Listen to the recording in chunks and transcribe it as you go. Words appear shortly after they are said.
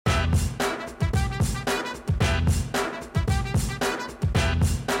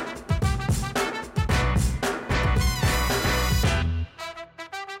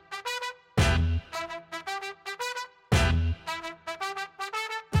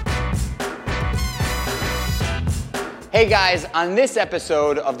Hey guys, on this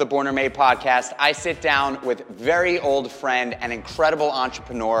episode of the Born or Made podcast, I sit down with very old friend and incredible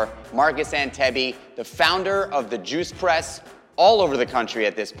entrepreneur, Marcus Antebi, the founder of the Juice Press, all over the country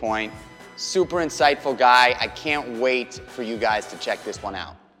at this point. Super insightful guy. I can't wait for you guys to check this one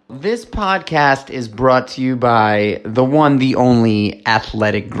out. This podcast is brought to you by the one, the only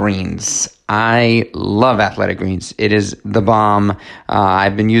Athletic Greens. I love Athletic Greens. It is the bomb.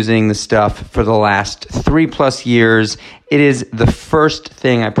 I've been using the stuff for the last 3+ years. It is the first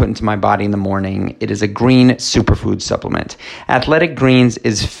thing I put into my body in the morning. It is a green superfood supplement. Athletic Greens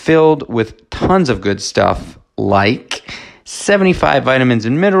is filled with tons of good stuff like 75 vitamins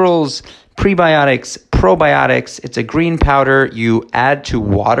and minerals, prebiotics, probiotics. It's a green powder you add to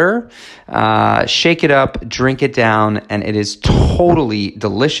water, shake it up, drink it down, and it is totally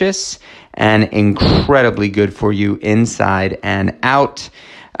delicious and incredibly good for you inside and out.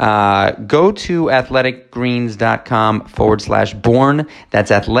 Go to athleticgreens.com/born.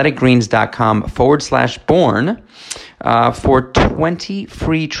 That's athleticgreens.com/born for 20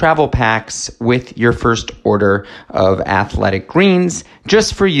 free travel packs with your first order of Athletic Greens.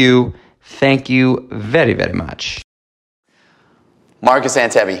 Just for you. Thank you very, very much. Marcus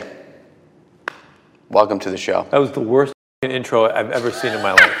Antebi, welcome to the show. That was the worst intro I've ever seen in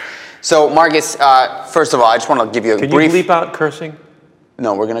my life. So, Marcus, first of all, I just want to give you a brief... Can you bleep out cursing?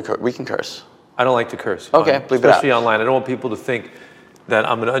 No, we can curse. I don't like to curse. Okay, bleep it out. Especially online. I don't want people to think that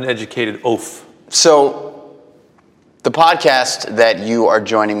I'm an uneducated oaf. So, the podcast that you are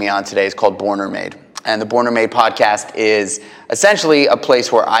joining me on today is called Born or Made. And the Born or Made podcast is essentially a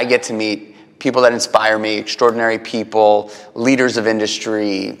place where I get to meet people that inspire me, extraordinary people, leaders of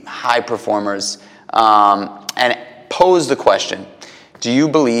industry, high performers, and pose the question, do you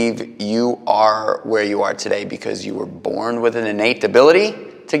believe you are where you are today because you were born with an innate ability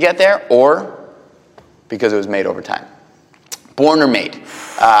to get there, or because it was made over time? Born or made?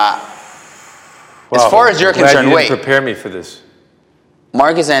 As far as you're concerned, you didn't prepare me for this.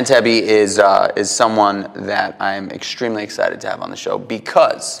 Marcus Antebi is someone that I'm extremely excited to have on the show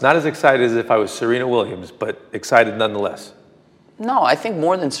because... Not as excited as if I was Serena Williams, but excited nonetheless. No, I think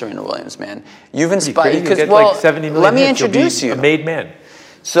more than Serena Williams, man. You've inspired... Because, well, like 70 million let me introduce you. A made man.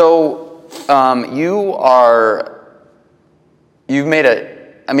 So, you've made a...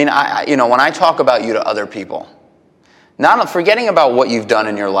 I mean, when I talk about you to other people, not forgetting about what you've done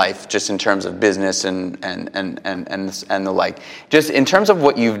in your life, just in terms of business and the like, just in terms of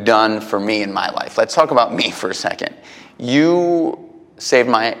what you've done for me in my life. Let's talk about me for a second. You saved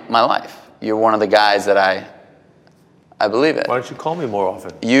my life. You're one of the guys that I believe it. Why don't you call me more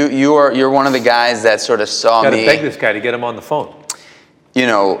often? You're one of the guys that sort of saw me. Got to beg this guy to get him on the phone.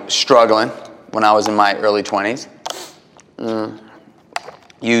 Struggling when I was in my early 20s.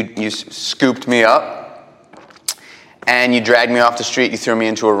 You scooped me up. And you dragged me off the street, you threw me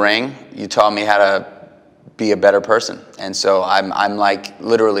into a ring, you taught me how to be a better person. And so I'm like,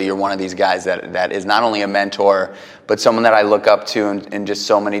 literally, you're one of these guys that is not only a mentor, but someone that I look up to in just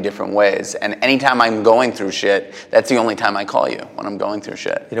so many different ways. And anytime I'm going through shit, that's the only time I call you, when I'm going through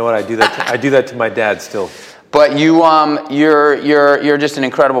shit. You know what, I do that to my dad still. But you're just an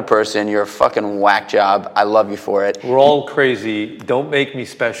incredible person. You're a fucking whack job. I love you for it. We're all crazy. Don't make me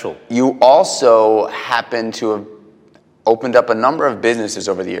special. You also happen to have opened up a number of businesses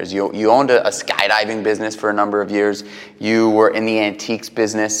over the years. You owned a skydiving business for a number of years. You were in the antiques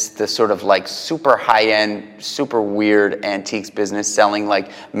business, the sort of like super high-end, super weird antiques business, selling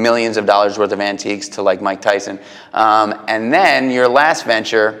like millions of dollars worth of antiques to like Mike Tyson. And then your last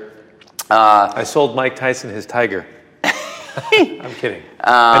venture... I sold Mike Tyson his tiger. I'm kidding.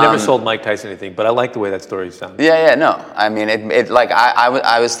 I never sold Mike Tyson anything, but I like the way that story sounds. Yeah, no. I mean,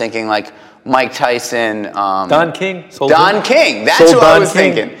 I was thinking like, Mike Tyson. Don King. Don King. That's who I was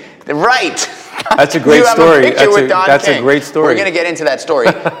thinking. Right. That's a great story. That's a great story. We're going to get into that story.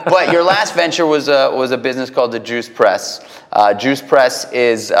 But your last venture was a business called the Juice Press. Juice Press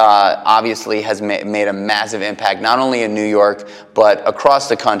is obviously has made a massive impact, not only in New York, but across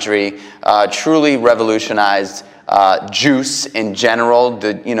the country. Truly revolutionized juice in general.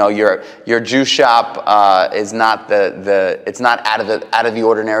 Your juice shop is not it's not out of the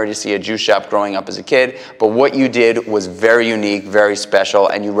ordinary to see a juice shop growing up as a kid. But what you did was very unique, very special,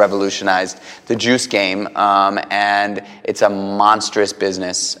 and you revolutionized the juice game. And it's a monstrous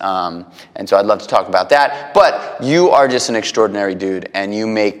business. And so I'd love to talk about that. But you are just an extraordinary dude, and you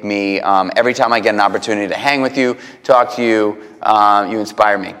make me every time I get an opportunity to hang with you, talk to you. You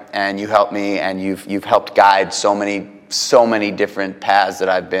inspire me, and you help me, and you've helped guide so many different paths that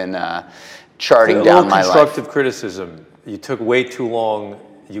I've been charting down my life. Constructive criticism. You took way too long.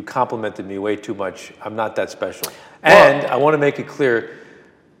 You complimented me way too much. I'm not that special. And I want to make it clear,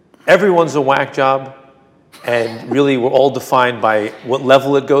 everyone's a whack job, and really we're all defined by what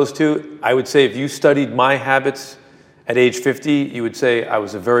level it goes to. I would say if you studied my habits at age 50, you would say I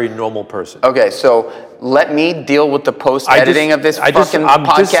was a very normal person. Okay, so let me deal with the post-editing of this fucking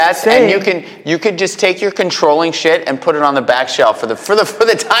podcast, and you could just take your controlling shit and put it on the back shelf for the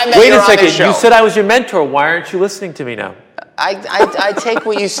time that you're on this show. You said I was your mentor. Why aren't you listening to me now? I take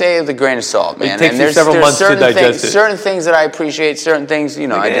what you say with a grain of salt, man. It takes you several months to digest it. Certain things that I appreciate, certain things, I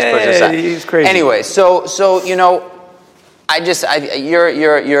just put it aside. He's crazy. Anyway, so you're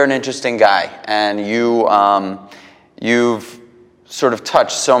an interesting guy, and you've sort of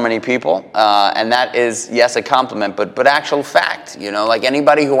touched so many people, and that is, yes, a compliment, but actual fact. Like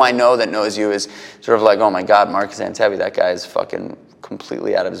anybody who I know that knows you is sort of like, oh my God, Marcus Anteby, that guy is fucking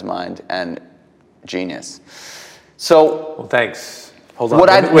completely out of his mind and genius. So, well, thanks. Hold on.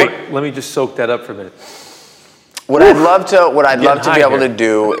 Let me just soak that up for a minute. What I'd love to be able to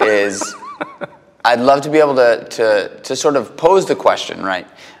do is, I'd love to be able to sort of pose the question, right?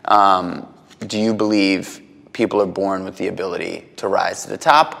 Do you believe people are born with the ability to rise to the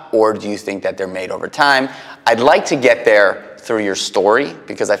top, or do you think that they're made over time? I'd like to get there through your story,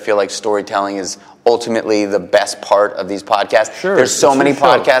 because I feel like storytelling is ultimately the best part of these podcasts. Sure, there's so many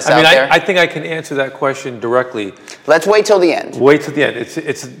podcasts out there. I think I can answer that question directly. Let's wait till the end. Wait till the end.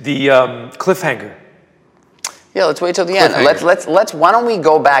 It's the cliffhanger. Yeah, let's wait till the end. Let's. Why don't we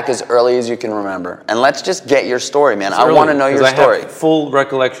go back as early as you can remember, and let's just get your story, man. I want to know your story. I have full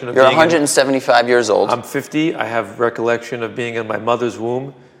recollection of. You're 175 years old. I'm 50. I have recollection of being in my mother's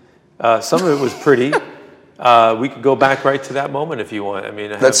womb. Some of it was pretty. We could go back right to that moment if you want.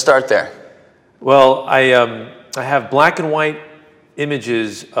 Let's start there. Well, I have black and white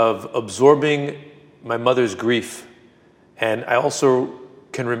images of absorbing my mother's grief, and I also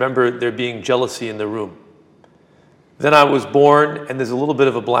can remember there being jealousy in the room. Then I was born, and there's a little bit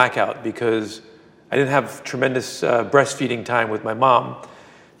of a blackout because I didn't have tremendous breastfeeding time with my mom.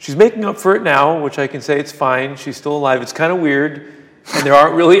 She's making up for it now, which I can say it's fine. She's still alive. It's kind of weird, and there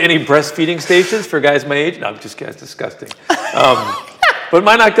aren't really any breastfeeding stations for guys my age. No, I'm just kidding. It's disgusting. But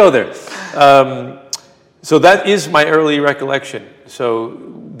might not go there. So that is my early recollection.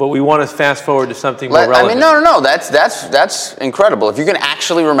 But we want to fast forward to something more relevant. No. That's incredible. If you can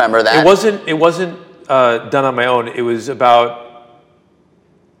actually remember that. It wasn't done on my own. It was about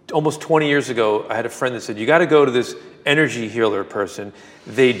almost 20 years ago. I had a friend that said, you got to go to this energy healer person.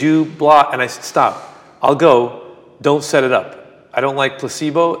 They do blah. And I said, stop. I'll go. Don't set it up. I don't like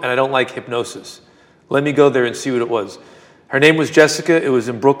placebo, and I don't like hypnosis. Let me go there and see what it was. Her name was Jessica. It was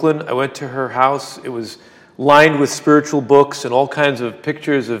in Brooklyn. I went to her house. It was lined with spiritual books and all kinds of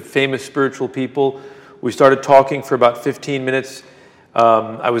pictures of famous spiritual people. We started talking for about 15 minutes.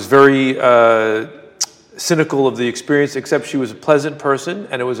 I was very cynical of the experience, except she was a pleasant person,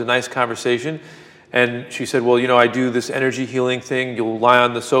 and it was a nice conversation. And she said, well, I do this energy healing thing. You'll lie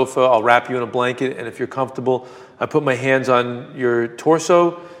on the sofa. I'll wrap you in a blanket, and if you're comfortable, I put my hands on your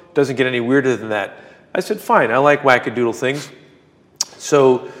torso. It doesn't get any weirder than that. I said, fine, I like wackadoodle things.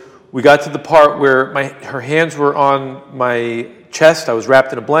 So we got to the part where her hands were on my chest. I was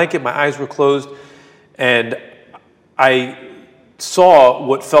wrapped in a blanket. My eyes were closed. And I saw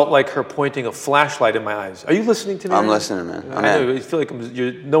what felt like her pointing a flashlight in my eyes. Are you listening to me? I'm listening, man. I feel like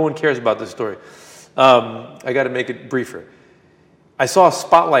no one cares about this story. I got to make it briefer. I saw a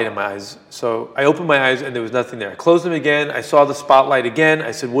spotlight in my eyes, so I opened my eyes and there was nothing there. I closed them again. I saw the spotlight again.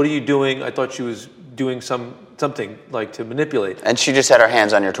 I said, what are you doing? I thought she was doing something like to manipulate. And she just had her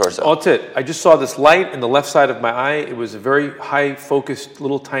hands on your torso. Oh, that's it. I just saw this light in the left side of my eye. It was a very high-focused,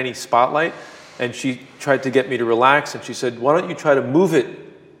 little tiny spotlight, and she tried to get me to relax, and she said, why don't you try to move it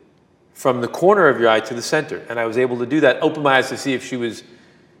from the corner of your eye to the center? And I was able to do that, open my eyes to see if she was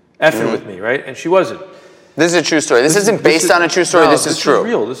effing with me, right? And she wasn't. This is a true story. This isn't based on a true story. No, this is true.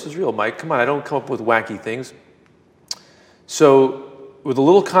 This is real, Mike. Come on, I don't come up with wacky things. So with a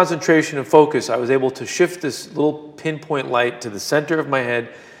little concentration and focus, I was able to shift this little pinpoint light to the center of my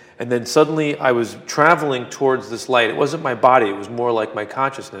head, and then suddenly I was traveling towards this light. It wasn't my body. It was more like my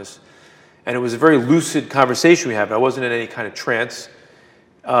consciousness. And it was a very lucid conversation we had. I wasn't in any kind of trance.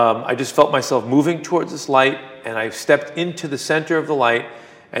 I just felt myself moving towards this light, and I stepped into the center of the light,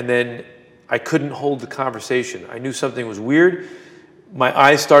 and then I couldn't hold the conversation. I knew something was weird. My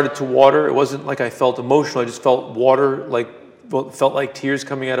eyes started to water. It wasn't like I felt emotional. I just felt water, it felt like tears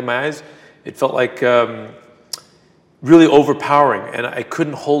coming out of my eyes. It felt like really overpowering, and I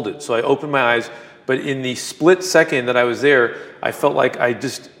couldn't hold it. So I opened my eyes, but in the split second that I was there, I felt like I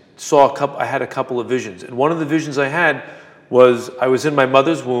just saw I had a couple of visions. And one of the visions I had was I was in my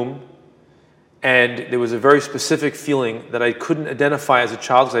mother's womb, and there was a very specific feeling that I couldn't identify as a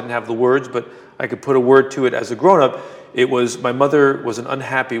child because I didn't have the words, but I could put a word to it as a grown-up. It was my mother was an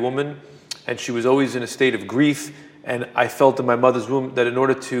unhappy woman, and she was always in a state of grief, and I felt in my mother's womb that in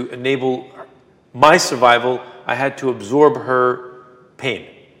order to enable my survival, I had to absorb her pain.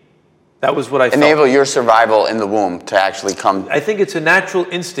 That was what I felt. Enable your survival in the womb to actually come. I think it's a natural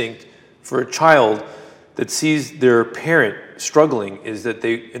instinct for a child that sees their parent struggling is that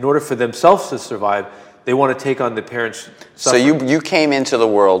they, in order for themselves to survive, they want to take on the parents' suffering. So you came into the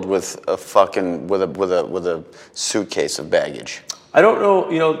world with a suitcase of baggage. I don't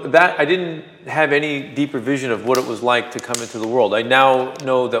know, that I didn't have any deeper vision of what it was like to come into the world. I now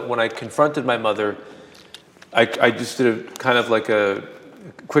know that when I confronted my mother, I just did a kind of like a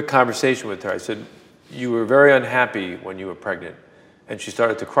quick conversation with her. I said, "You were very unhappy when you were pregnant," and she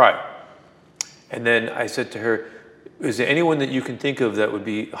started to cry. And then I said to her, "Is there anyone that you can think of that would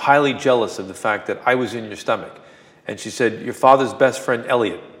be highly jealous of the fact that I was in your stomach?" And she said, "Your father's best friend,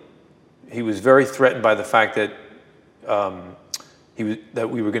 Elliot. He was very threatened by the fact that that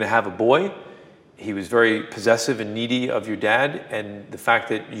we were going to have a boy. He was very possessive and needy of your dad, and the fact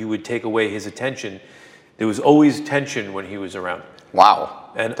that you would take away his attention. There was always tension when he was around." Wow.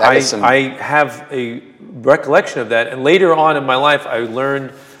 And I have a recollection of that. And later on in my life, I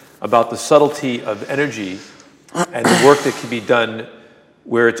learned about the subtlety of energy and the work that can be done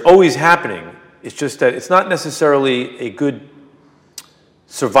where it's always happening. It's just that it's not necessarily a good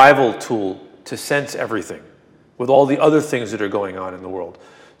survival tool to sense everything with all the other things that are going on in the world.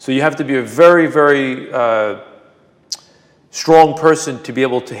 So you have to be a very, very strong person to be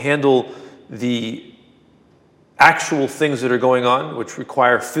able to handle the actual things that are going on, which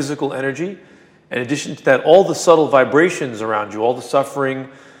require physical energy. In addition to that, all the subtle vibrations around you, all the suffering,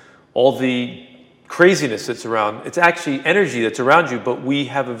 all the craziness that's around, it's actually energy that's around you, but we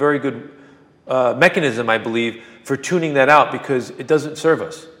have a very good mechanism, I believe, for tuning that out because it doesn't serve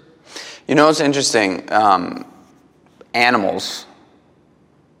us. You know, it's interesting. Animals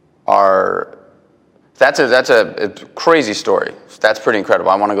are... That's a crazy story. That's pretty incredible.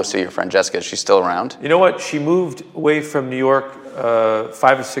 I want to go see your friend Jessica. Is she still around? You know what? She moved away from New York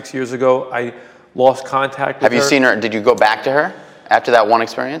 5 or 6 years ago. I lost contact with her. Have you seen her? Did you go back to her after that one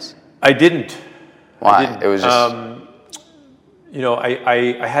experience? I didn't. Why? I didn't. It was just...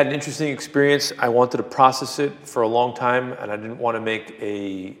 I had an interesting experience. I wanted to process it for a long time, and I didn't want to make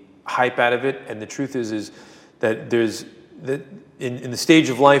a hype out of it. And the truth is that there's that in the stage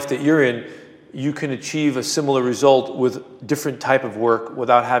of life that you're in, you can achieve a similar result with different type of work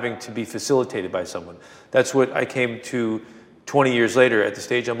without having to be facilitated by someone. That's what I came to 20 years later at the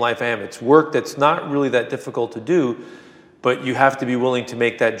stage of life I am. It's work that's not really that difficult to do, but you have to be willing to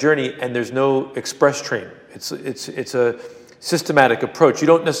make that journey, and there's no express train. It's a systematic approach. You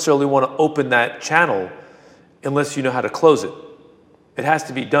don't necessarily want to open that channel unless you know how to close it. It has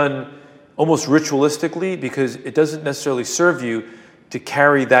to be done almost ritualistically because it doesn't necessarily serve you to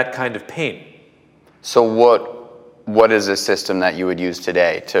carry that kind of pain. So what is a system that you would use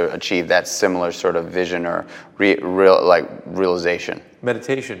today to achieve that similar sort of vision or realization?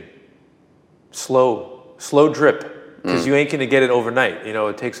 Meditation. Slow drip, because you ain't going to get it overnight. You know,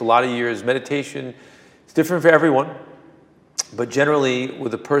 it takes a lot of years. Meditation, it's different for everyone, but generally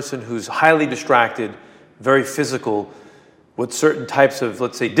with a person who's highly distracted, very physical, with certain types of,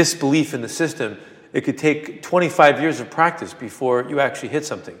 let's say, disbelief in the system, it could take 25 years of practice before you actually hit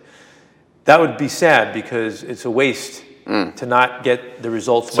something. That would be sad because it's a waste to not get the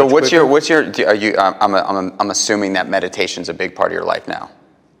results. So much quicker. I'm assuming that meditation's a big part of your life now.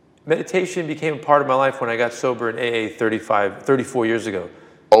 Meditation became a part of my life when I got sober in AA 34 years ago.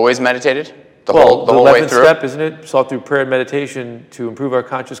 Always meditated? The the whole way 11th through? step, isn't it? Sought through prayer and meditation to improve our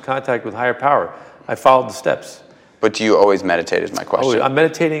conscious contact with higher power. I followed the steps. But do you always meditate is my question. I'm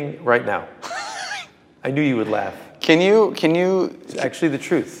meditating right now. I knew you would laugh. Can you It's actually the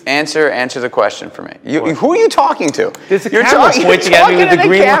truth. answer the question for me? Who are you talking to? There's a camera pointing at me with the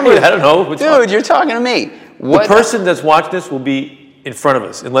green light. I don't know. Dude, you're talking to me. The person that's watching this will be in front of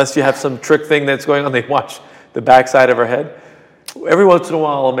us, unless you have some trick thing that's going on. They watch the backside of our head. Every once in a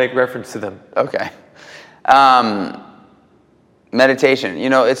while, I'll make reference to them. Okay. Meditation. You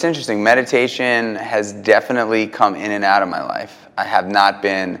know, it's interesting. Meditation has definitely come in and out of my life. I have not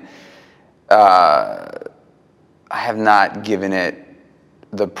given it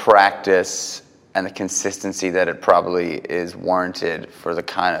the practice and the consistency that it probably is warranted for the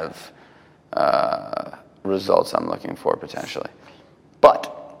kind of results I'm looking for potentially.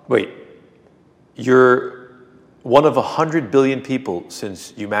 But wait, you're one of 100 billion people since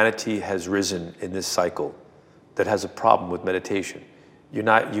humanity has risen in this cycle. that has a problem with meditation. You're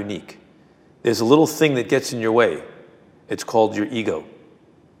not unique. There's a little thing that gets in your way. It's called your ego.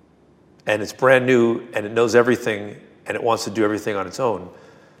 And it's brand new, and it knows everything, and it wants to do everything on its own.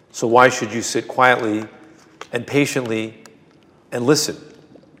 So why should you sit quietly and patiently and listen?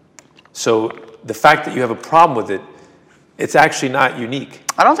 So the fact that you have a problem with it, it's actually not unique.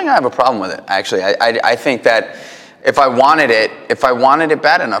 I don't think I have a problem with it, actually. I think that if I wanted it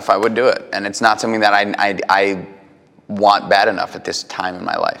bad enough, I would do it. And it's not something that I want bad enough at this time in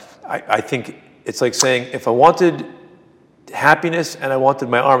my life. I think it's like saying, if I wanted happiness and I wanted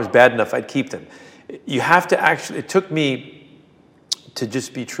my arms bad enough, I'd keep them. You have to actually, it took me to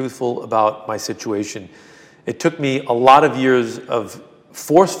just be truthful about my situation. It took me a lot of years of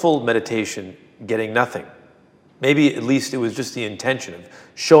forceful meditation, getting nothing. Maybe at least it was just the intention of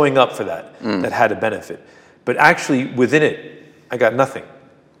showing up for that, that had a benefit. But actually within it, I got nothing.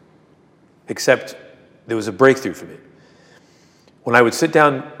 Except there was a breakthrough for me. When I would sit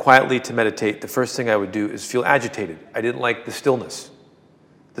down quietly to meditate, the first thing I would do is feel agitated. I didn't like the stillness.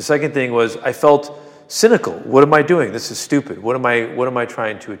 The second thing was I felt cynical. What am I doing? This is stupid. What am I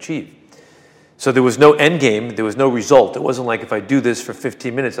trying to achieve? So there was no end game. There was no result. It wasn't like if I do this for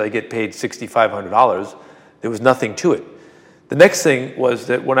 15 minutes, I get paid $6,500. There was nothing to it. The next thing was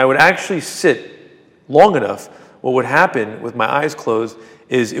that when I would actually sit long enough, what would happen with my eyes closed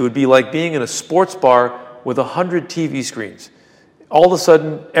is it would be like being in a sports bar with 100 TV screens. All of a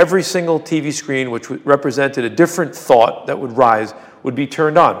sudden, every single TV screen, which represented a different thought that would rise, would be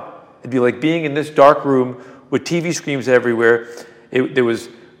turned on. It'd be like being in this dark room with TV screens everywhere. There was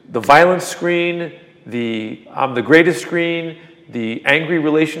the violence screen, the I'm the greatest screen, the angry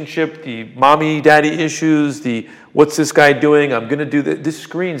relationship, the mommy-daddy issues, the what's this guy doing, I'm going to do this. This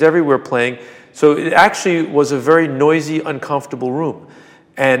screen's everywhere playing. So it actually was a very noisy, uncomfortable room.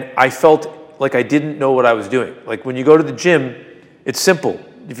 And I felt like I didn't know what I was doing. Like when you go to the gym, it's simple.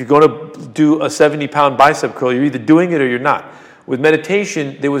 If you're going to do a 70-pound bicep curl, you're either doing it or you're not. With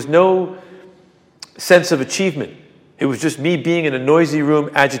meditation, there was no sense of achievement. It was just me being in a noisy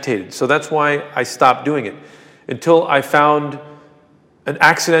room, agitated. So that's why I stopped doing it until I found an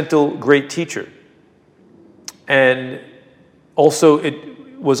accidental great teacher. And also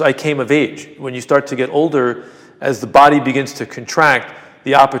I came of age. When you start to get older, as the body begins to contract,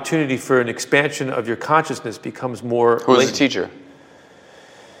 the opportunity for an expansion of your consciousness becomes more Who was the teacher?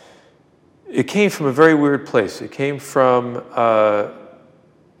 It came from a very weird place. It came from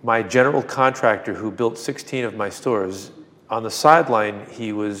my general contractor who built 16 of my stores. On the sideline,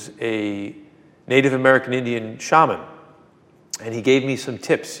 he was a Native American Indian shaman. And he gave me some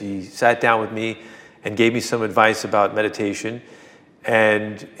tips. He sat down with me and gave me some advice about meditation.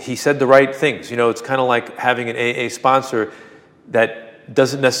 And he said the right things. You know, it's kind of like having an AA sponsor that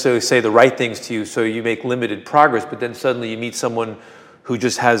doesn't necessarily say the right things to you, so you make limited progress, but then suddenly you meet someone who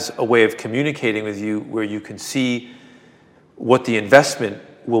just has a way of communicating with you where you can see what the investment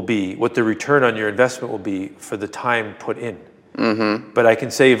will be, what the return on your investment will be for the time put in. Mm-hmm. But I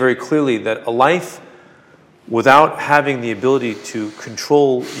can say very clearly that a life without having the ability to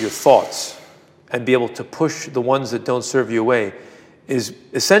control your thoughts and be able to push the ones that don't serve you away is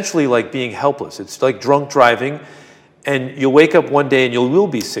essentially like being helpless. It's like drunk driving, and you'll wake up one day and you will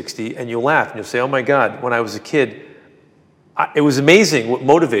be 60 and you'll laugh and you'll say, oh my God, when I was a kid, it was amazing what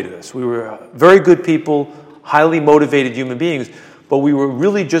motivated us. We were very good people, highly motivated human beings, but we were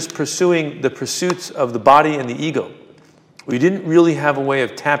really just pursuing the pursuits of the body and the ego. We didn't really have a way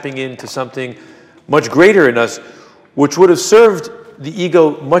of tapping into something much greater in us, which would have served the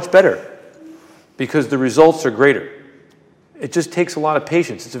ego much better because the results are greater. It just takes a lot of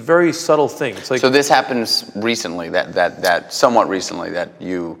patience. It's a very subtle thing. It's like, so this happens recently, that somewhat recently, that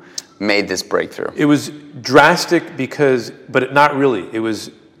you made this breakthrough. It was drastic but not really. It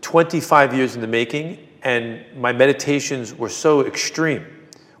was 25 years in the making, and my meditations were so extreme.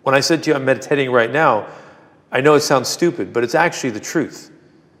 When I said to you I'm meditating right now, I know it sounds stupid, but it's actually the truth.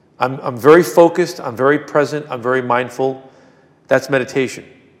 I'm very focused, I'm very present, I'm very mindful. That's meditation.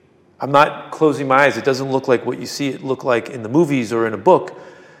 I'm not closing my eyes. It doesn't look like what you see it look like in the movies or in a book.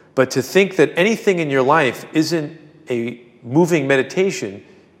 But to think that anything in your life isn't a moving meditation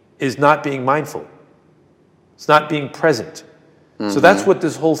is not being mindful. It's not being present. Mm-hmm. So that's what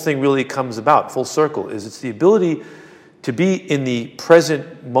this whole thing really comes about, full circle, is it's the ability to be in the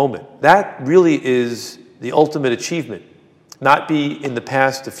present moment. That really is the ultimate achievement. Not be in the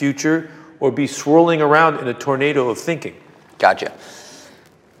past, the future, or be swirling around in a tornado of thinking. Gotcha.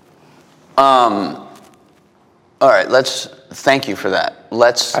 All right, thank you for that.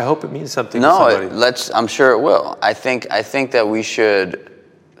 I hope it means something to somebody. I'm sure it will. I think that we should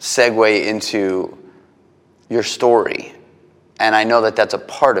segue into your story, and I know that that's a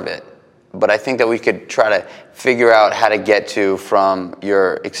part of it, but I think that we could try to figure out how to get to from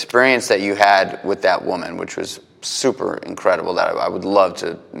your experience that you had with that woman, which was super incredible, that I would love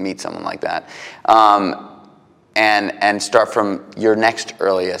to meet someone like that, and start from your next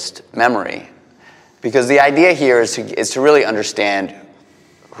earliest memory. Because the idea here is to really understand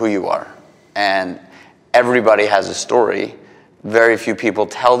who you are. And everybody has a story. Very few people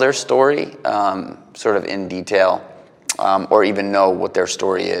tell their story sort of in detail or even know what their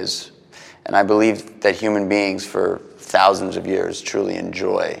story is. And I believe that human beings for thousands of years truly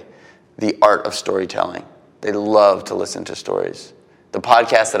enjoy the art of storytelling. They love to listen to stories. The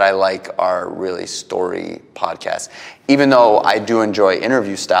podcasts that I like are really story podcasts. Even though I do enjoy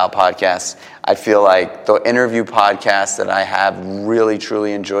interview-style podcasts, I feel like the interview podcasts that I have really,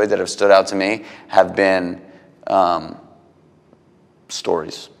 truly enjoyed that have stood out to me have been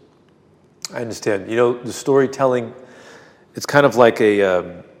stories. I understand. You know, the storytelling, it's kind of like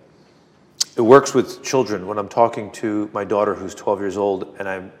it works with children. When I'm talking to my daughter who's 12 years old and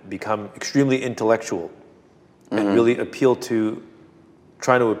I become extremely intellectual and really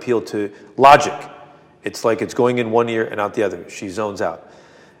trying to appeal to logic. It's like it's going in one ear and out the other. She zones out.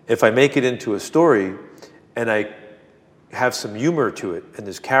 If I make it into a story and I have some humor to it and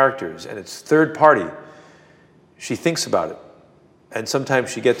there's characters and it's third party, she thinks about it. And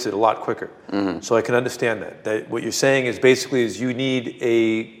sometimes she gets it a lot quicker. So I can understand that what you're saying is basically is you need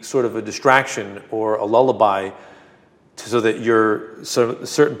a sort of a distraction or a lullaby so that a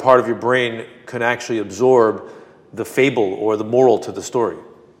certain part of your brain can actually absorb the fable or the moral to the story.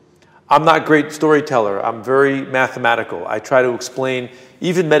 I'm not a great storyteller. I'm very mathematical. I try to explain,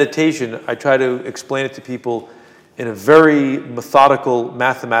 even meditation, I try to explain it to people in a very methodical,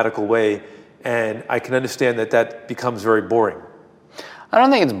 mathematical way, and I can understand that becomes very boring. I don't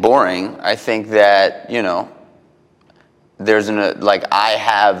think it's boring. I think that, I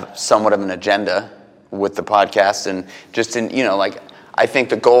have somewhat of an agenda with the podcast, and just I think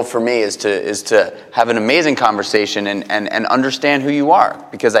the goal for me is to have an amazing conversation and understand who you are,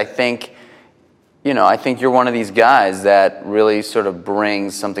 because I think you're one of these guys that really sort of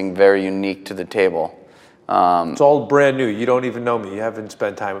brings something very unique to the table. It's all brand new. You don't even know me. You haven't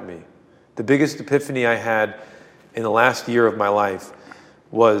spent time with me. The biggest epiphany I had in the last year of my life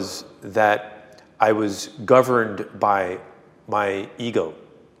was that I was governed by my ego.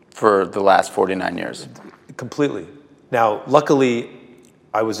 For the last 49 years. Completely. Now, luckily,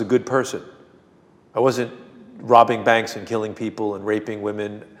 I was a good person. I wasn't robbing banks and killing people and raping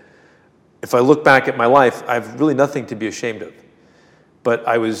women. If I look back at my life, I have really nothing to be ashamed of. But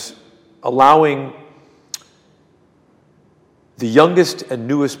I was allowing the youngest and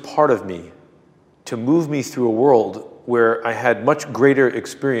newest part of me to move me through a world where I had much greater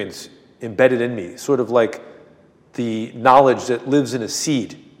experience embedded in me, sort of like the knowledge that lives in a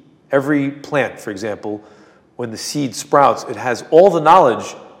seed. Every plant, for example, when the seed sprouts, it has all the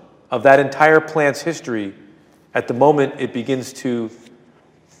knowledge of that entire plant's history at the moment it begins to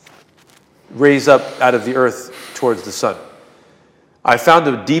raise up out of the earth towards the sun. I found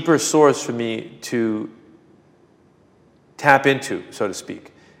a deeper source for me to tap into, so to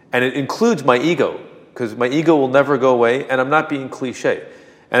speak. And it includes my ego, because my ego will never go away, and I'm not being cliche.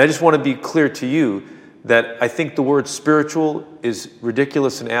 And I just want to be clear to you that I think the word spiritual is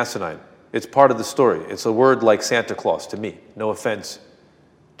ridiculous and asinine. It's part of the story. It's a word like Santa Claus to me. No offense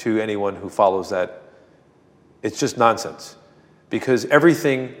to anyone who follows that. It's just nonsense. Because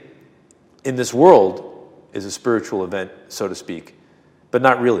everything in this world is a spiritual event, so to speak, but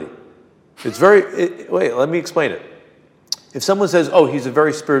not really. Wait, let me explain it. If someone says, oh, he's a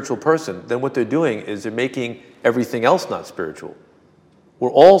very spiritual person, then what they're doing is they're making everything else not spiritual.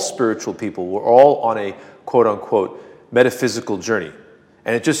 We're all spiritual people. We're all on a quote-unquote metaphysical journey.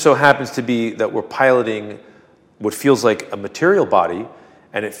 And it just so happens to be that we're piloting what feels like a material body,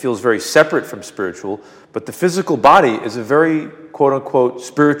 and it feels very separate from spiritual, but the physical body is a very quote-unquote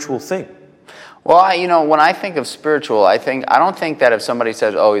spiritual thing. Well, when I think of spiritual, I don't think that if somebody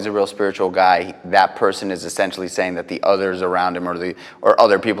says, oh, he's a real spiritual guy, that person is essentially saying that the others around him or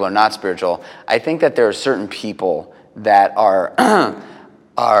other people are not spiritual. I think that there are certain people that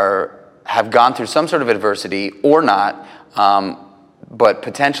have gone through some sort of adversity or not, but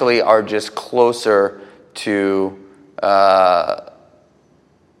potentially are just closer to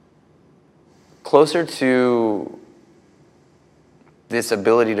this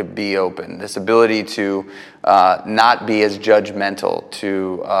ability to be open, this ability to not be as judgmental,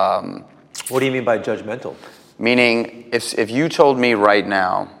 to... What do you mean by judgmental? Meaning, if you told me right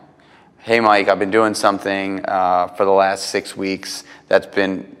now, hey, Mike, I've been doing something for the last 6 weeks that's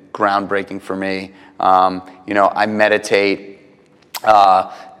been groundbreaking for me. I meditate,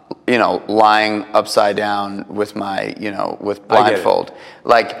 lying upside down with my, with blindfold.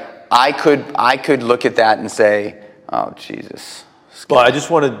 Like I could look at that and say, oh, Jesus. Well, I just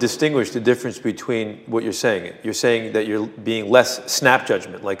want to distinguish the difference between what you're saying. You're saying that you're being less snap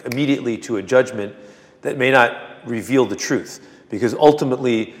judgment, like immediately to a judgment that may not reveal the truth. Because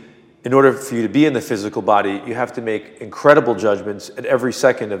ultimately, in order for you to be in the physical body, you have to make incredible judgments at every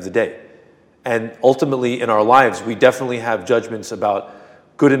second of the day. And ultimately, in our lives, we definitely have judgments about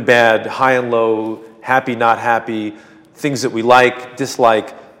good and bad, high and low, happy, not happy, things that we like,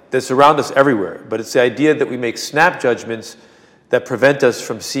 dislike, that surround us everywhere. But it's the idea that we make snap judgments that prevent us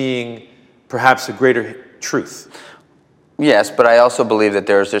from seeing perhaps a greater truth. Yes, but I also believe that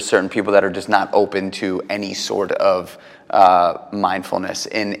there's certain people that are just not open to any sort of mindfulness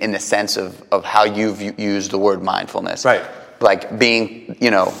in the sense of how you've used the word mindfulness. Right. Like being,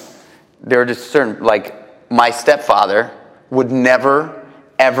 there are just certain, like my stepfather would never,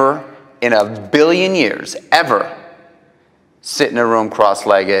 ever, in a billion years, ever sit in a room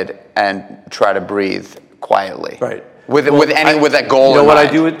cross-legged and try to breathe quietly. Right. With that goal in mind. What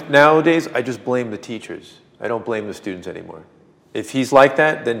I do nowadays? I just blame the teachers. I don't blame the students anymore. If he's like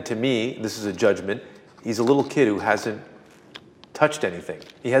that, then to me, this is a judgment. He's a little kid who hasn't touched anything.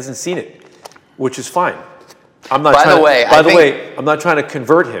 He hasn't seen it, which is fine. I'm not. By the way, I'm not trying to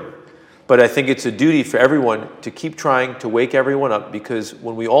convert him, but I think it's a duty for everyone to keep trying to wake everyone up, because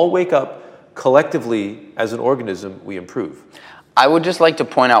when we all wake up collectively as an organism, we improve. I would just like to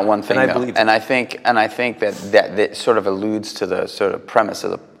point out one thing, and I think that sort of alludes to the sort of premise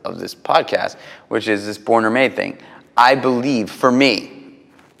of this podcast, which is this born or made thing. I believe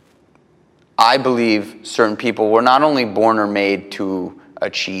certain people were not only born or made to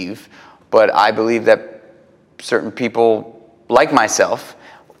achieve, but I believe that certain people, like myself,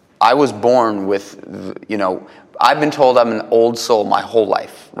 I was born with, I've been told I'm an old soul my whole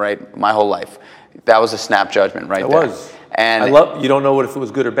life, right? My whole life. That was a snap judgment right there. It was. And you don't know if it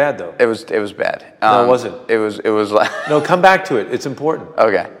was good or bad, though. It was bad. No, it wasn't. It was like... No, come back to it. It's important.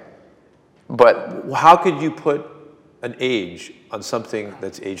 Okay. But... How could you put an age on something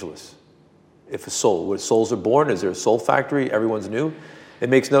that's ageless? If a soul, where souls are born, is there a soul factory? Everyone's new? It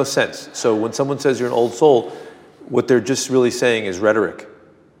makes no sense. So when someone says you're an old soul, what they're just really saying is rhetoric.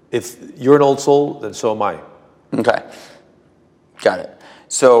 If you're an old soul, then so am I. Okay. Got it.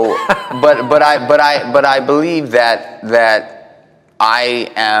 So, but I believe that I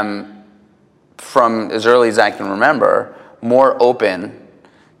am, from as early as I can remember, more open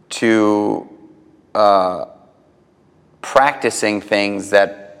to practicing things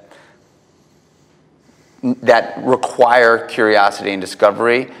that require curiosity and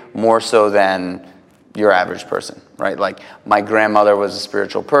discovery more so than your average person, right? Like my grandmother was a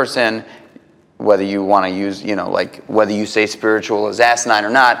spiritual person. Whether you want to use, whether you say spiritual is asinine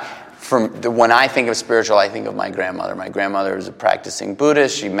or not, when I think of spiritual, I think of my grandmother. My grandmother was a practicing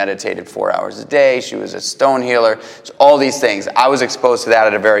Buddhist. She meditated 4 hours a day. She was a stone healer. So all these things. I was exposed to that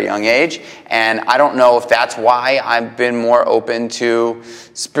at a very young age, and I don't know if that's why I've been more open to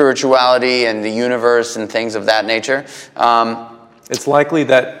spirituality and the universe and things of that nature. It's likely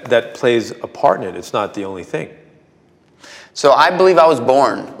that plays a part in it. It's not the only thing. So I believe I was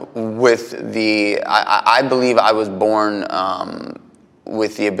born with I believe I was born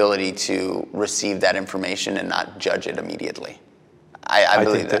with the ability to receive that information and not judge it immediately. I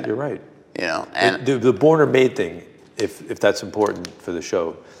believe think that you're right. And the born or made thing, if that's important for the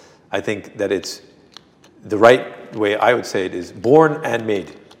show, I think that it's the right way I would say it is born and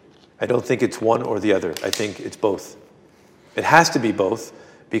made. I don't think it's one or the other. I think it's both. It has to be both,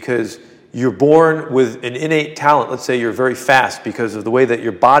 because you're born with an innate talent. Let's say you're very fast because of the way that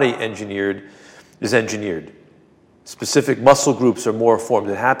your body is engineered. Specific muscle groups are more formed.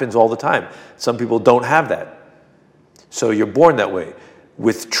 It happens all the time. Some people don't have that. So you're born that way.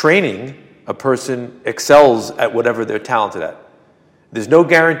 With training, a person excels at whatever they're talented at. There's no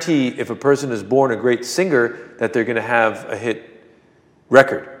guarantee if a person is born a great singer that they're going to have a hit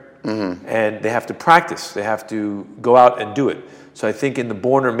record. Mm-hmm. And they have to practice. They have to go out and do it. So I think in the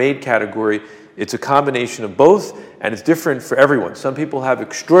born or made category, it's a combination of both, and it's different for everyone. Some people have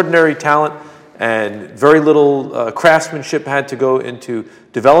extraordinary talent and very little craftsmanship had to go into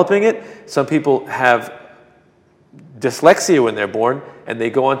developing it. Some people have dyslexia when they're born, and they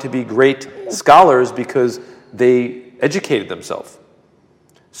go on to be great scholars because they educated themselves.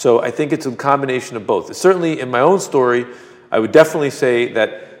 So I think it's a combination of both. Certainly in my own story, I would definitely say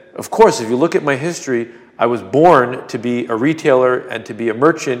that, of course, if you look at my history, I was born to be a retailer and to be a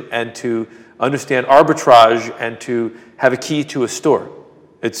merchant and to understand arbitrage and to have a key to a store.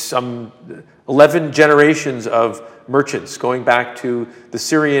 It's 11 generations of merchants going back to the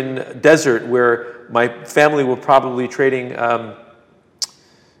Syrian desert where my family were probably trading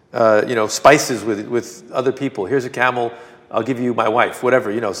spices with other people. Here's a camel, I'll give you my wife,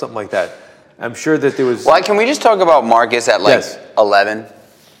 whatever, something like that. I'm sure that there was... Well, can we just talk about Marcus at Yes. 11?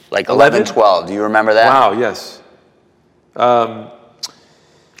 Like 11, 12. Do you remember that? Wow, yes.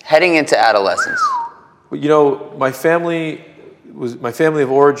 Heading into adolescence. My family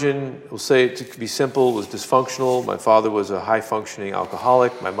of origin, we'll say it to be simple, was dysfunctional. My father was a high-functioning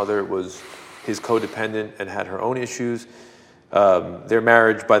alcoholic. My mother was his codependent and had her own issues. Their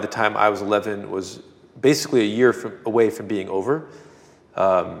marriage, by the time I was 11, was basically a year away from being over.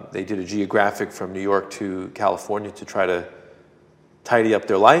 They did a geographic from New York to California to try to tidy up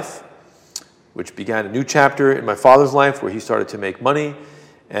their life, which began a new chapter in my father's life where he started to make money,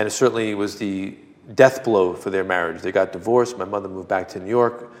 and it certainly was the death blow for their marriage. They got divorced. My mother moved back to New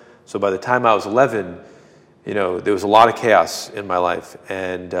York. So by the time I was 11, there was a lot of chaos in my life,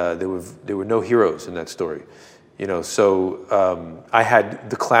 and there were no heroes in that story. So I had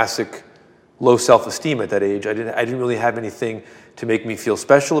the classic low self-esteem at that age. I didn't really have anything to make me feel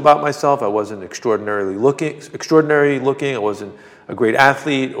special about myself. I wasn't extraordinary looking. I wasn't a great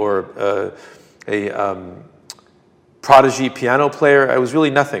athlete or a prodigy piano player. I was really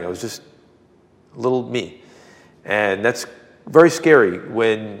nothing. I was just little me. And that's very scary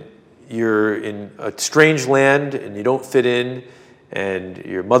when you're in a strange land and you don't fit in, and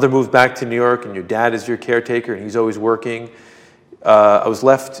your mother moves back to New York and your dad is your caretaker and he's always working. I was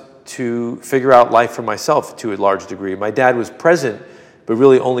left to figure out life for myself to a large degree. My dad was present, but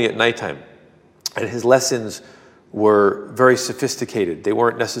really only at nighttime. And his lessons were very sophisticated. They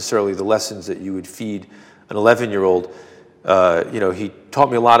weren't necessarily the lessons that you would feed an 11-year-old. He taught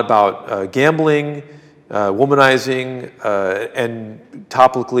me a lot about gambling, womanizing, and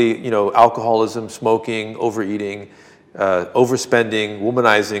topically, alcoholism, smoking, overeating, overspending,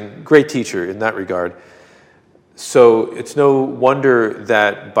 womanizing. Great teacher in that regard. So it's no wonder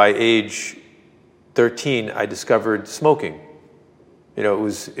that by age 13, I discovered smoking. It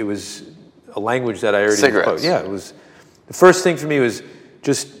was a language that I already cigarettes. Yeah, it was the first thing for me was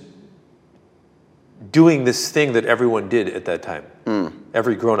just doing this thing that everyone did at that time,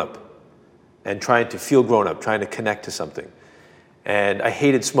 every grown-up, and trying to feel grown-up, trying to connect to something. And I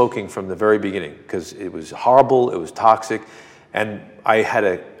hated smoking from the very beginning because it was horrible, it was toxic, and I had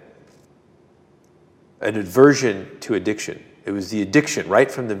an aversion to addiction. It was the addiction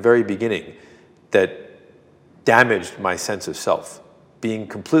right from the very beginning that damaged my sense of self, being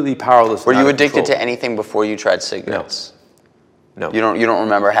completely powerless. Were you addicted to anything before you tried cigarettes? No. You don't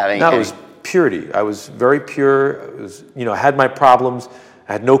remember having? No, it was purity. I was very pure. I had my problems.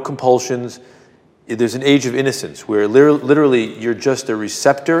 I had no compulsions. There's an age of innocence where literally you're just a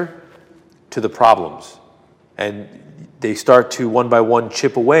receptor to the problems, and they start to one by one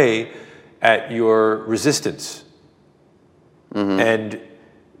chip away at your resistance. Mm-hmm. And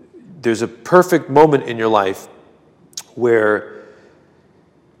there's a perfect moment in your life where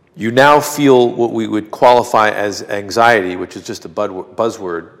you now feel what we would qualify as anxiety, which is just a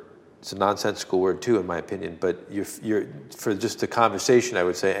buzzword. It's a nonsensical word too, in my opinion. But you're for just the conversation, I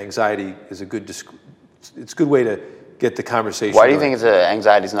would say anxiety is it's a good way to get the conversation. Why do you think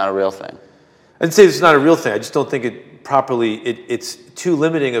anxiety is not a real thing? I'd say it's not a real thing. I just don't think it properly. It's too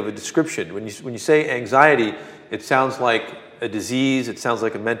limiting of a description. When you say anxiety, it sounds like a disease. It sounds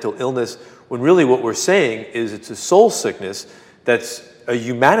like a mental illness. When really what we're saying is it's a soul sickness that's a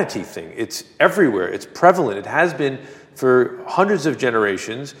humanity thing. It's everywhere. It's prevalent. It has been for hundreds of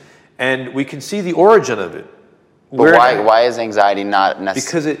generations, and we can see the origin of it. But why is anxiety not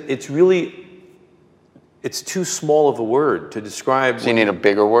necessary? Because it's too small of a word to describe. So you need a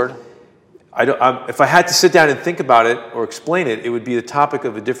bigger word? If I had to sit down and think about it or explain it, it would be the topic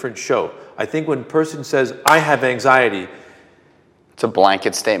of a different show. I think when a person says, I have anxiety, it's a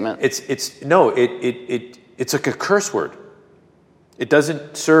blanket statement? It's like a curse word. It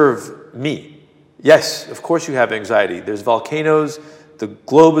doesn't serve me. Yes, of course you have anxiety. There's volcanoes, the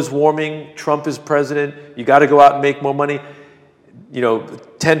globe is warming, Trump is president, you got to go out and make more money.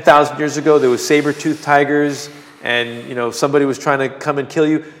 10,000 years ago there was saber-toothed tigers and somebody was trying to come and kill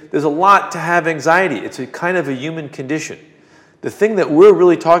you. There's a lot to have anxiety. It's a kind of a human condition. The thing that we're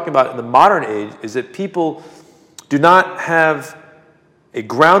really talking about in the modern age is that people do not have a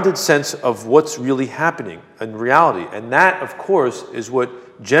grounded sense of what's really happening in reality. And that, of course, is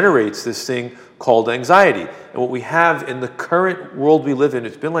what generates this thing called anxiety. And what we have in the current world we live in,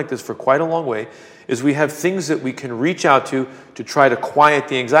 it's been like this for quite a long way, is we have things that we can reach out to try to quiet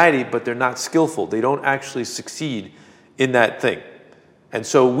the anxiety, but they're not skillful. They don't actually succeed in that thing. And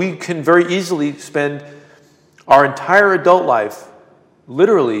so we can very easily spend our entire adult life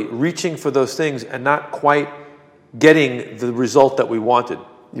literally reaching for those things and not quite getting the result that we wanted.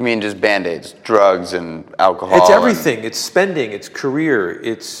 You mean just Band-Aids, drugs and alcohol? It's everything. It's spending, it's career,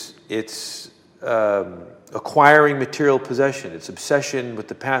 it's acquiring material possession, it's obsession with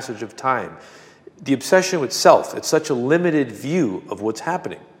the passage of time. The obsession with self, it's such a limited view of what's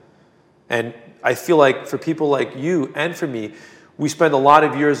happening. And I feel like for people like you and for me, we spend a lot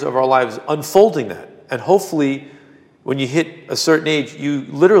of years of our lives unfolding that. And hopefully, when you hit a certain age, you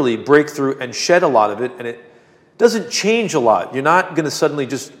literally break through and shed a lot of it, and it doesn't change a lot. You're not going to suddenly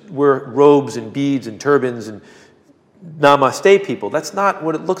just wear robes and beads and turbans and namaste people. That's not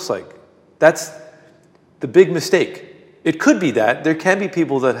what it looks like. That's the big mistake. It could be that. There can be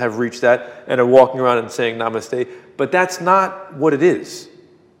people that have reached that and are walking around and saying namaste, but that's not what it is.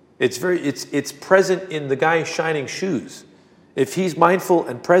 It's present in the guy shining shoes. If he's mindful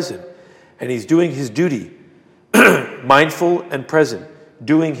and present, and he's doing his duty, mindful and present,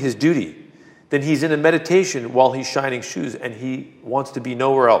 doing his duty, then he's in a meditation while he's shining shoes and he wants to be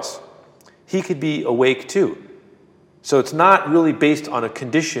nowhere else. He could be awake too. So it's not really based on a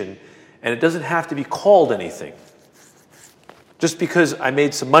condition, and it doesn't have to be called anything. Just because I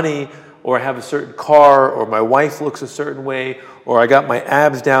made some money, or I have a certain car, or my wife looks a certain way, or I got my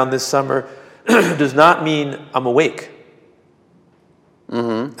abs down this summer, does not mean I'm awake.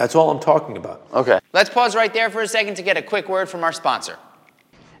 Mm-hmm. That's all I'm talking about. Okay. Let's pause right there for a second to get a quick word from our sponsor.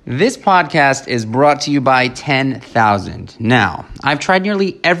 This podcast is brought to you by 10,000. Now, I've tried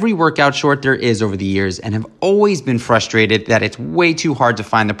nearly every workout short there is over the years and have always been frustrated that it's way too hard to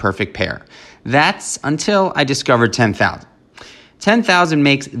find the perfect pair. That's until I discovered 10,000. 10,000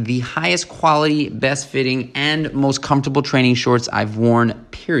 makes the highest quality, best fitting, and most comfortable training shorts I've worn,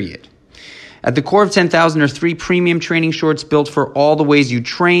 period. At the core of 10,000 are 3 premium training shorts built for all the ways you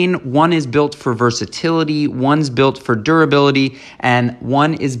train. One is built for versatility, one's built for durability, and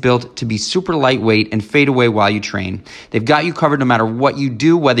one is built to be super lightweight and fade away while you train. They've got you covered no matter what you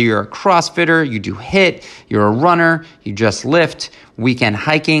do, whether you're a CrossFitter, you do HIIT, you're a runner, you just lift, weekend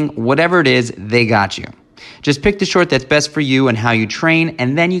hiking, whatever it is, they got you. Just pick the short that's best for you and how you train,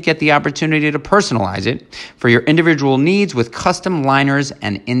 and then you get the opportunity to personalize it for your individual needs with custom liners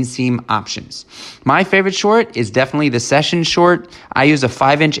and inseam options. My favorite short is definitely the Session short. I use a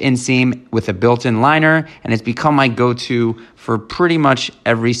 5-inch inseam with a built-in liner, and it's become my go-to for pretty much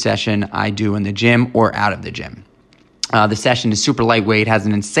every session I do in the gym or out of the gym. The Session is super lightweight, has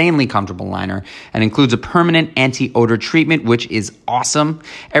an insanely comfortable liner, and includes a permanent anti-odor treatment, which is awesome.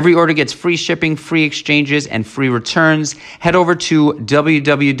 Every order gets free shipping, free exchanges, and free returns. Head over to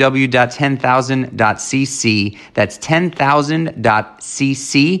www.10000.cc. That's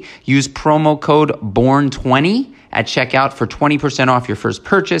 10,000.cc. Use promo code BORN20 at checkout for 20% off your first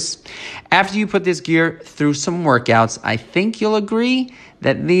purchase. After you put this gear through some workouts, I think you'll agree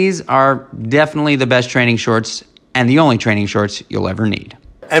that these are definitely the best training shorts and the only training shorts you'll ever need.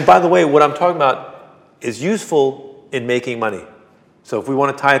 And by the way, what I'm talking about is useful in making money. So if we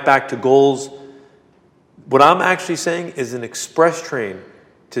want to tie it back to goals, what I'm actually saying is an express train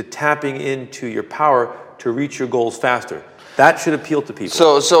to tapping into your power to reach your goals faster. That should appeal to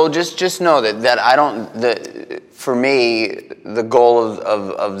people. So just know that I don't. For me, the goal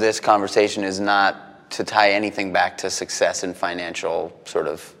of this conversation is not to tie anything back to success and financial sort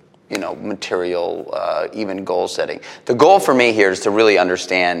of, material, even goal setting. The goal for me here is to really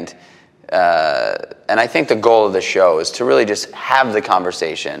understand, and I think the goal of the show is to really just have the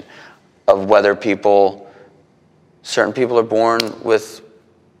conversation of whether certain people are born with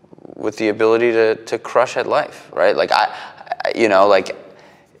the ability to crush at life, right? Like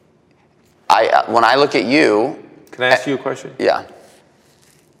when I look at you. Can I ask you a question? Yeah.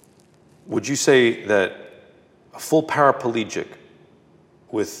 Would you say that a full paraplegic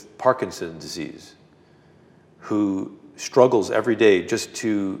with Parkinson's disease who struggles every day just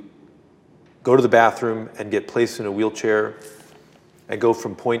to go to the bathroom and get placed in a wheelchair and go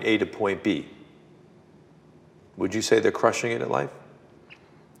from point A to point B, would you say they're crushing it in life?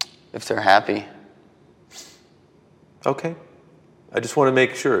 If they're happy. Okay. I just want to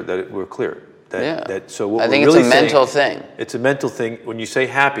make sure that we're clear. So what I think we're really it's a mental thing. It's a mental thing. When you say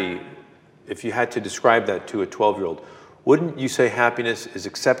happy, if you had to describe that to a 12-year-old, wouldn't you say happiness is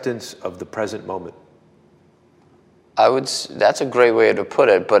acceptance of the present moment? That's a great way to put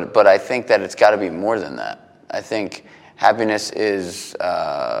it, but I think that it's got to be more than that. I think happiness is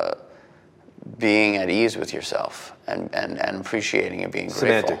being at ease with yourself and appreciating and being grateful.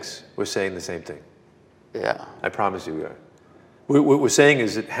 Semantics. We're saying the same thing. Yeah. I promise you we are. What we're saying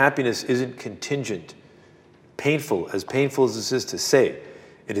is that happiness isn't contingent, painful as this is to say,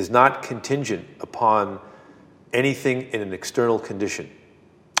 it is not contingent upon anything in an external condition.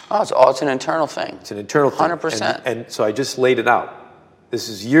 Oh, it's an internal thing. It's an internal thing. 100%. And so I just laid it out. This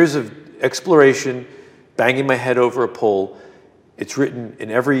is years of exploration, banging my head over a pole. It's written in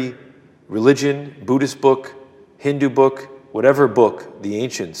every religion, Buddhist book, Hindu book, whatever book, the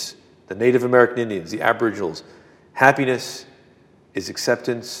ancients, the Native American Indians, the Aboriginals. Happiness is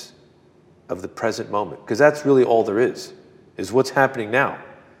acceptance of the present moment. Because that's really all there is what's happening now.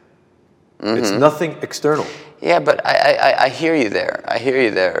 It's nothing external. Yeah, but I hear you there.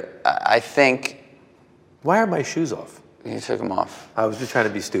 I think... Why are my shoes off? You took them off. I was just trying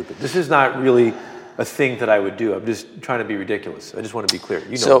to be stupid. This is not really a thing that I would do. I'm just trying to be ridiculous. I just want to be clear.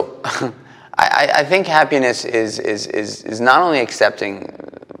 You know. So, I think happiness is not only accepting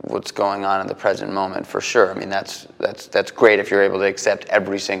what's going on in the present moment, for sure. I mean, that's great if you're able to accept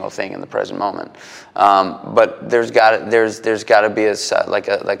every single thing in the present moment. But there's got to be there's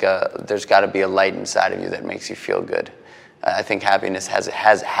got to be a light inside of you that makes you feel good. I think happiness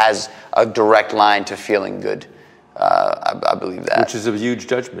has a direct line to feeling good. I believe that. Which is a huge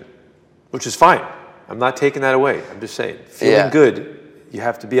judgment, which is fine. I'm not taking that away. I'm just saying, feeling good, you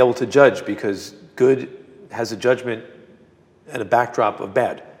have to be able to judge, because good has a judgment and a backdrop of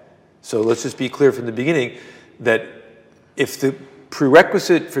bad. So let's just be clear from the beginning that if the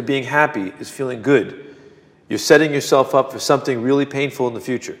prerequisite for being happy is feeling good, you're setting yourself up for something really painful in the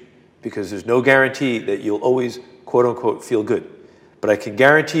future, because there's no guarantee that you'll always, quote unquote, feel good. But I can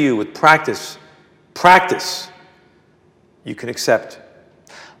guarantee you with practice, you can accept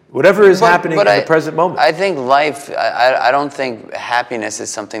whatever is happening in the present moment. I think life, I don't think happiness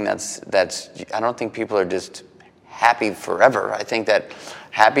is something that's, I don't think people are just happy forever. I think that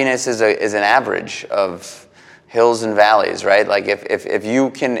happiness is an average of hills and valleys, right? Like if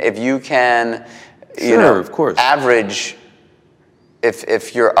you can, sure, of course, average,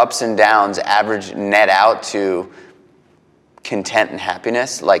 if your ups and downs average net out to content and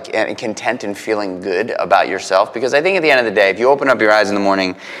happiness, and content and feeling good about yourself. Because I think at the end of the day, if you open up your eyes in the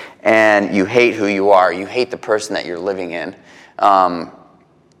morning and you hate who you are, you hate the person that you're living in,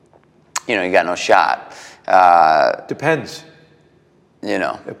 you got no shot. Depends.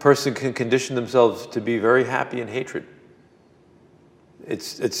 A person can condition themselves to be very happy in hatred.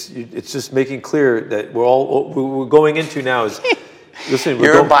 It's just making clear that what we're going into now is. Listen,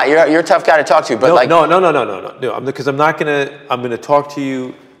 you're a tough guy to talk to, but no. Because I'm gonna talk to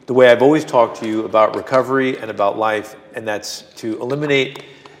you the way I've always talked to you about recovery and about life, and that's to eliminate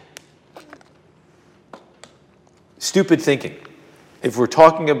stupid thinking. If we're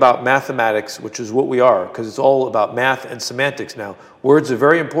talking about mathematics, which is what we are, because it's all about math and semantics now, words are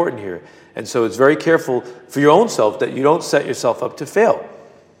very important here, and so it's very careful for your own self that you don't set yourself up to fail.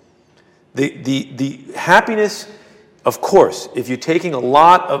 The happiness. Of course, if you're taking a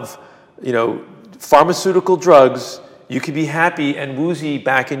lot of, pharmaceutical drugs, you can be happy and woozy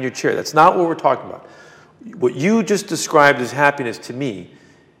back in your chair. That's not what we're talking about. What you just described as happiness to me,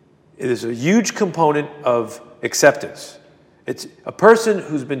 it is a huge component of acceptance. It's a person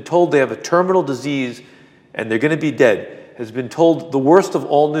who's been told they have a terminal disease and they're going to be dead, has been told the worst of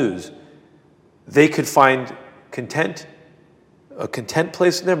all news. They could find a content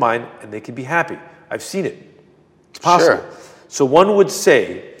place in their mind, and they can be happy. I've seen it. It's possible. Sure. So one would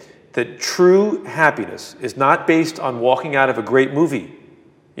say that true happiness is not based on walking out of a great movie,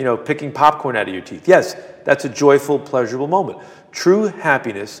 picking popcorn out of your teeth. Yes, that's a joyful, pleasurable moment. True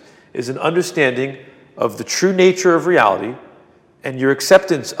happiness is an understanding of the true nature of reality and your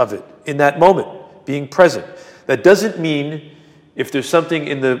acceptance of it in that moment, being present. That doesn't mean if there's something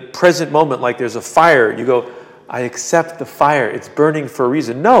in the present moment, like there's a fire, you go, I accept the fire, it's burning for a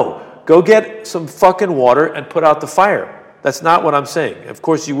reason. No. Go get some fucking water and put out the fire. That's not what I'm saying. Of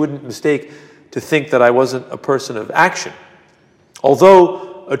course, you wouldn't mistake to think that I wasn't a person of action.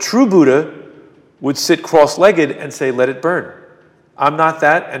 Although a true Buddha would sit cross-legged and say, let it burn. I'm not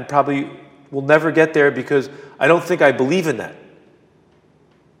that, and probably will never get there, because I don't think I believe in that.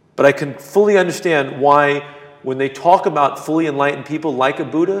 But I can fully understand why, when they talk about fully enlightened people like a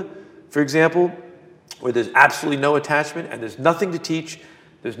Buddha, for example, where there's absolutely no attachment and there's nothing to teach,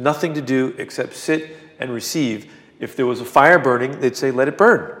 there's nothing to do except sit and receive. If there was a fire burning, they'd say, let it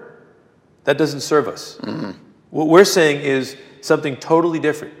burn. That doesn't serve us. Mm-hmm. What we're saying is something totally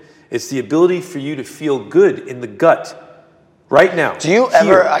different. It's the ability for you to feel good in the gut right now. Do you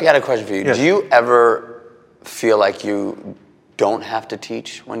ever, I got a question for you. Yes. Do you ever feel like you don't have to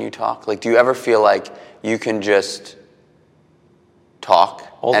teach when you talk? Like, do you ever feel like you can just talk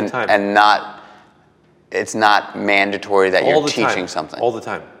all the time, and it's not mandatory that you're teaching something? All the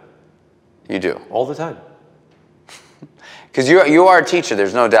time. You do? All the time. Because you are a teacher,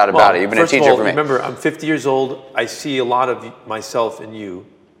 there's no doubt about it. You've been a teacher for me. Remember, I'm 50 years old. I see a lot of myself in you.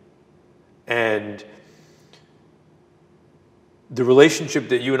 And the relationship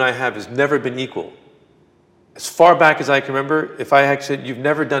that you and I have has never been equal. As far back as I can remember, if I had said, you've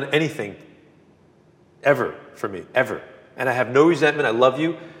never done anything ever for me, ever. And I have no resentment. I love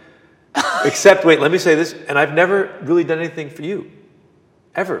you. Except, wait, let me say this. And I've never really done anything for you.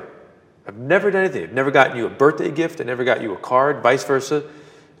 Ever. I've never done anything. I've never gotten you a birthday gift. I never got you a card, vice versa.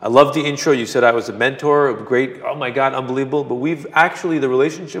 I love the intro. You said I was a mentor, great, oh my God, unbelievable. But the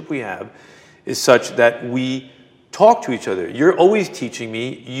relationship we have is such that we talk to each other. You're always teaching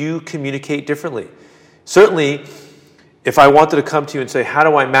me. You communicate differently. Certainly, if I wanted to come to you and say, how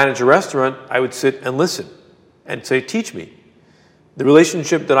do I manage a restaurant? I would sit and listen and say, teach me. The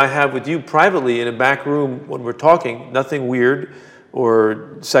relationship that I have with you privately in a back room when we're talking, nothing weird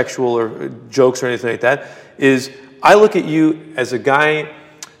or sexual or jokes or anything like that, is I look at you as a guy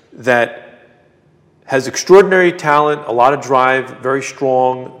that has extraordinary talent, a lot of drive, very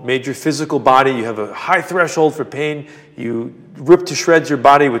strong, made your physical body. You have a high threshold for pain. You rip to shreds your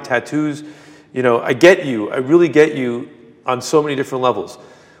body with tattoos. You know, I get you. I really get you on so many different levels.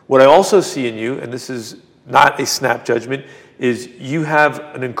 What I also see in you, and this is not a snap judgment, is you have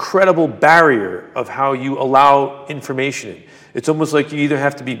an incredible barrier of how you allow information in. It's almost like you either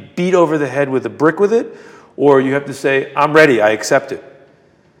have to be beat over the head with a brick with it, or you have to say, I'm ready, I accept it.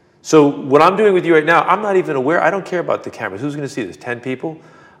 So what I'm doing with you right now, I'm not even aware, I don't care about the cameras. Who's going to see this? 10 people?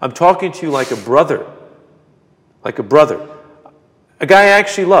 I'm talking to you like a brother. Like a brother. A guy I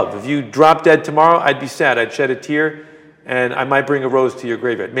actually love. If you drop dead tomorrow, I'd be sad. I'd shed a tear, and I might bring a rose to your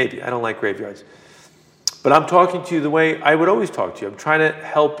graveyard. Maybe. I don't like graveyards. But I'm talking to you the way I would always talk to you. I'm trying to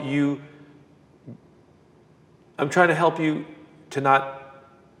help you. I'm trying to help you to not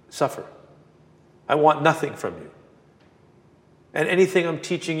suffer. I want nothing from you. And anything I'm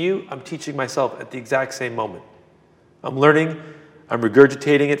teaching you, I'm teaching myself at the exact same moment. I'm learning, I'm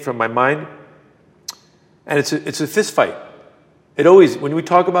regurgitating it from my mind, and it's a fist fight. It always, when we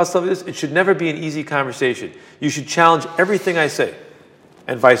talk about stuff like this, it should never be an easy conversation. You should challenge everything I say,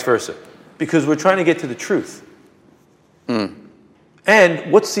 and vice versa, because we're trying to get to the truth.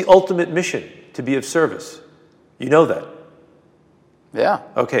 And what's the ultimate mission? To be of service. You know that. Yeah.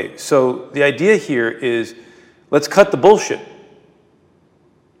 Okay, so the idea here is, let's cut the bullshit.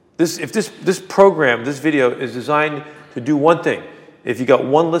 If this program, this video is designed to do one thing, if you got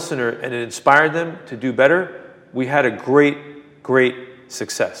one listener and it inspired them to do better, we had a great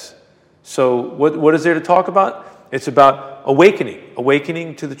success. So what is there to talk about? It's about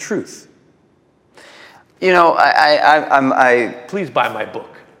awakening to the truth. You know, I Please buy my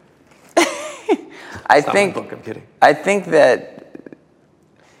book. I It's not think my book, I'm kidding. I think that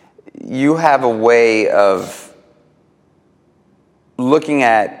you have a way of looking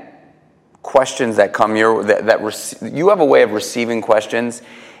at questions that come you have a way of receiving questions,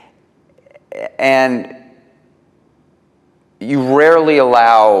 and you rarely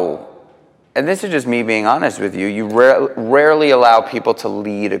allow, and this is just me being honest with you, you rarely allow people to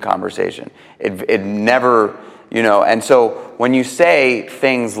lead a conversation. It never, you know, and so when you say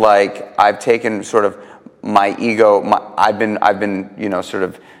things like, I've taken sort of my ego, I've been, you know, sort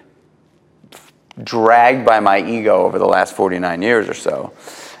of dragged by my ego over the last 49 years or so.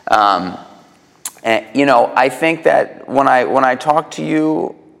 And, you know, I think that when I talk to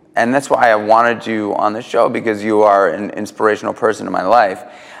you, and that's why I wanted you on the show, because you are an inspirational person in my life,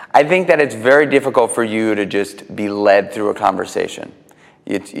 I think that it's very difficult for you to just be led through a conversation.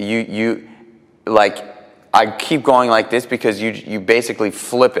 You like, I keep going like this because you basically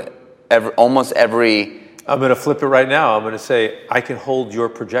flip it. Almost every... I'm going to flip it right now. I'm going to say, I can hold your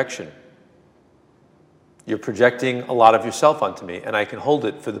projection. You're projecting a lot of yourself onto me, and I can hold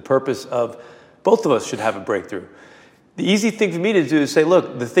it for the purpose of both of us should have a breakthrough. The easy thing for me to do is say,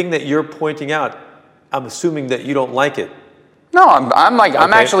 look, the thing that you're pointing out, I'm assuming that you don't like it. No,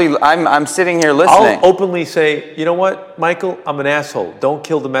 I'm sitting here listening. I'll openly say, you know what, Michael, I'm an asshole. Don't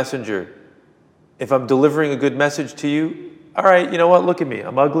kill the messenger. If I'm delivering a good message to you, all right, you know what, look at me.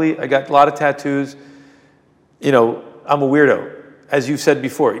 I'm ugly. I got a lot of tattoos. You know, I'm a weirdo. As you said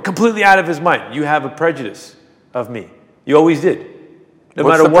before, completely out of his mind. You have a prejudice of me. You always did. No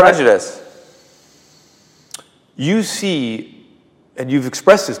What's matter the what prejudice? You see, and you've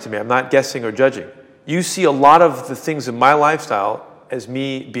expressed this to me, I'm not guessing or judging. You see a lot of the things in my lifestyle as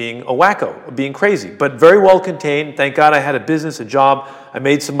me being a wacko, being crazy, but very well contained. Thank God I had a business, a job. I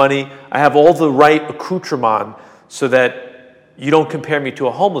made some money. I have all the right accoutrement so that you don't compare me to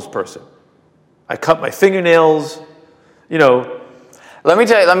a homeless person. I cut my fingernails, you know. Let me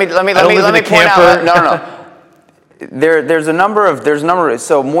tell you. Let me point out. No. there's a number of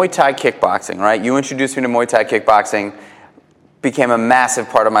so Muay Thai kickboxing, right? You introduced me to Muay Thai kickboxing, became a massive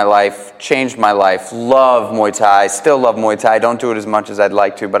part of my life, changed my life. Love Muay Thai, still love Muay Thai. Don't do it as much as I'd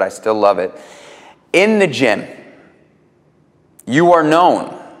like to, but I still love it. In the gym, you are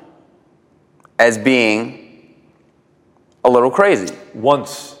known as being a little crazy.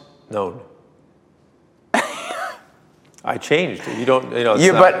 Once known. I changed. You don't, but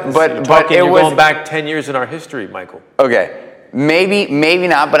you're going back 10 years in our history, Michael. Okay. Maybe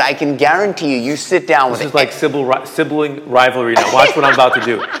not, but I can guarantee you sit down with This is like sibling rivalry now. Watch what I'm about to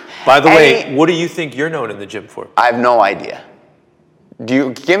do. By the way, what do you think you're known in the gym for? I have no idea.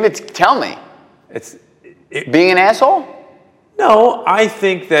 Tell me. Being an asshole? No, I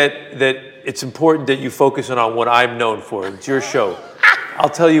think that it's important that you focus on what I'm known for. It's your show. I'll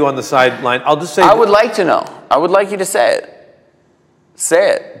tell you on the sideline. I'll just say I would like to know. I would like you to say it.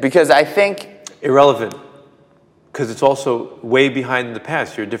 Say it. Because I think... Irrelevant. Because it's also way behind the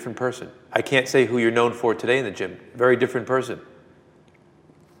past. You're a different person. I can't say who you're known for today in the gym. Very different person.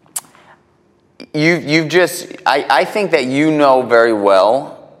 I think that you know very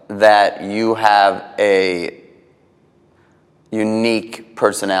well that you have a unique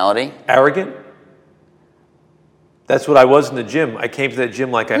personality. Arrogant? That's what I was in the gym. I came to that gym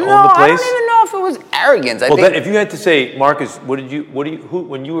like I owned the place. I don't even know if it was arrogance. Then if you had to say, Marcus, when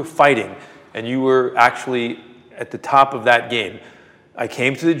you were fighting and you were actually at the top of that game, I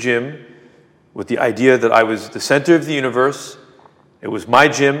came to the gym with the idea that I was the center of the universe. It was my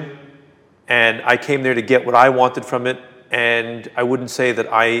gym, and I came there to get what I wanted from it, and I wouldn't say that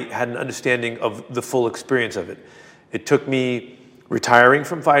I had an understanding of the full experience of it. It took me retiring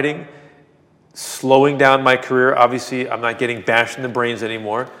from fighting, slowing down my career. Obviously, I'm not getting bashed in the brains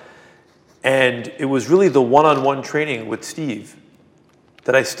anymore. And it was really the one-on-one training with Steve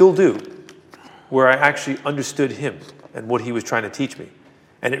that I still do, where I actually understood him and what he was trying to teach me.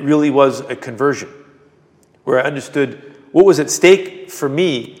 And it really was a conversion, where I understood what was at stake for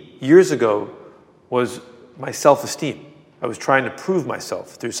me years ago was my self-esteem. I was trying to prove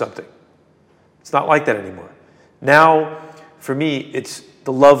myself through something. It's not like that anymore. Now, for me, it's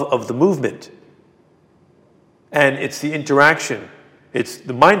the love of the movement. And it's the interaction. It's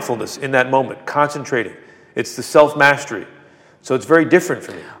the mindfulness in that moment, concentrating. It's the self-mastery. So it's very different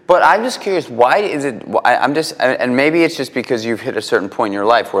for me. But I'm just curious, why is it, and maybe it's just because you've hit a certain point in your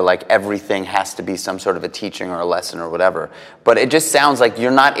life where like everything has to be some sort of a teaching or a lesson or whatever. But it just sounds like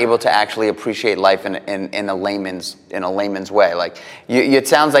you're not able to actually appreciate life in a layman's way. Like it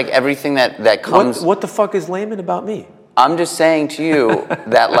sounds like everything that comes. What the fuck is layman about me? I'm just saying to you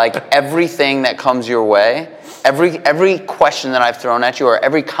that like everything that comes your way, every question that I've thrown at you or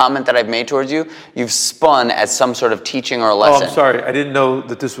every comment that I've made towards you, you've spun as some sort of teaching or a lesson. Oh, I'm sorry. I didn't know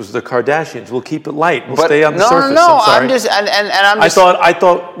that this was the Kardashians. We'll keep it light. We'll stay on the surface. No. I'm sorry. I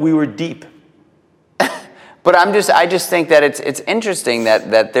thought we were deep. But I just think that it's interesting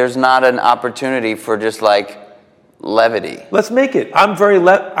that there's not an opportunity for just like levity. Let's make it.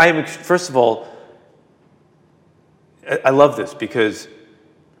 First of all, I love this because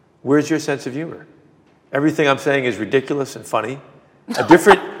where's your sense of humor? Everything I'm saying is ridiculous and funny. My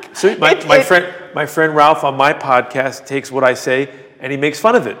friend Ralph on my podcast takes what I say and he makes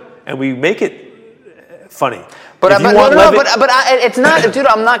fun of it, and we make it funny. But it's not, dude.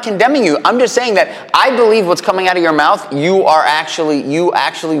 I'm not condemning you. I'm just saying that I believe what's coming out of your mouth. You actually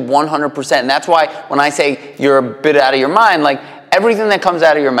 100%, and that's why when I say you're a bit out of your mind, like everything that comes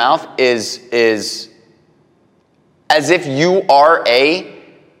out of your mouth is as if you are a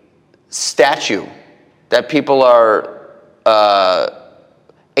statue that people are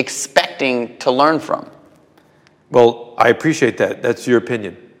expecting to learn from. Well, I appreciate that. That's your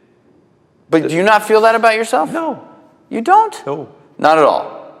opinion. But do you not feel that about yourself? No. You don't? No. Not at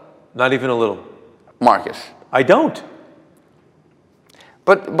all? Not even a little. Marcus. I don't.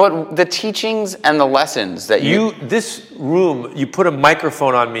 But the teachings and the lessons that this room, you put a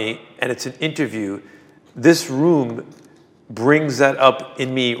microphone on me and it's an interview. This room brings that up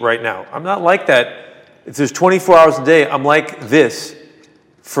in me right now. I'm not like that. If there's 24 hours a day, I'm like this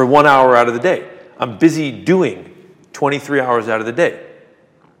for 1 hour out of the day. I'm busy doing 23 hours out of the day.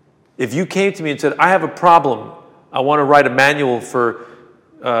 If you came to me and said, I have a problem, I want to write a manual for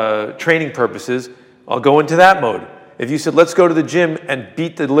training purposes, I'll go into that mode. If you said, let's go to the gym and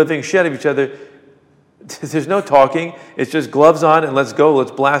beat the living shit out of each other, there's no talking. It's just gloves on and let's go,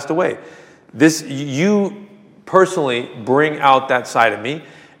 let's blast away. You personally bring out that side of me,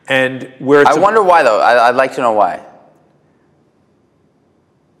 and where I wonder why though. I'd like to know why.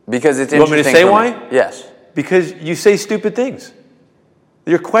 Because it's interesting. You want me to say why? Yes. Because you say stupid things.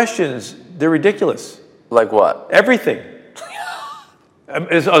 Your questions, they're ridiculous. Like what? Everything.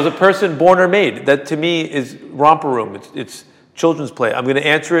 As a person born or made, that to me is romper room. It's children's play. I'm going to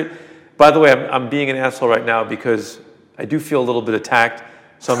answer it. By the way, I'm being an asshole right now because I do feel a little bit attacked,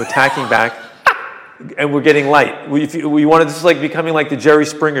 so I'm attacking back, and we're getting light. We wanted this is like becoming like the Jerry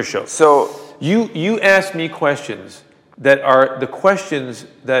Springer show. So you ask me questions that are the questions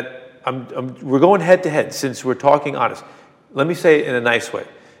that we're going head to head since we're talking honest. Let me say it in a nice way.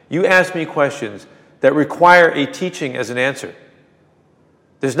 You ask me questions that require a teaching as an answer.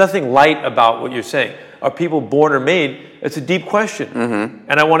 There's nothing light about what you're saying. Are people born or made? It's a deep question. Mm-hmm.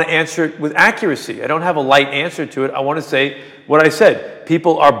 And I want to answer it with accuracy. I don't have a light answer to it. I want to say what I said.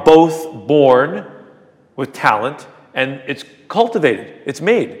 People are both born with talent, and it's cultivated. It's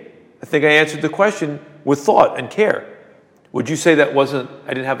made. I think I answered the question with thought and care. Would you say that wasn't, I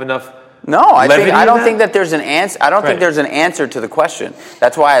didn't have enough? No, I don't think that there's an answer. I don't think there's an answer to the question.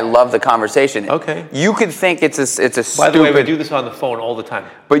 That's why I love the conversation. Okay. You could think it's a stupid. By the way, we do this on the phone all the time.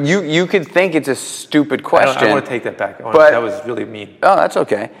 But you could think it's a stupid question. I want to take that back. That was really mean. Oh, that's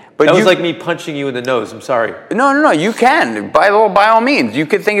okay. But that was like me punching you in the nose. I'm sorry. No. You can. By all means. You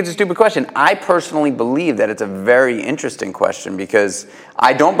could think it's a stupid question. I personally believe that it's a very interesting question because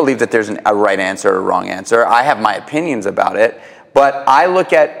I don't believe that there's a right answer or a wrong answer. I have my opinions about it. But I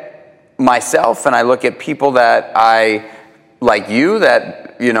look at myself and I look at people that I, like you,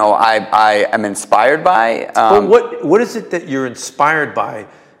 that, I am inspired by. But what is it that you're inspired by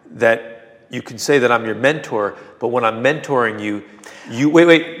that you can say that I'm your mentor, but when I'm mentoring you,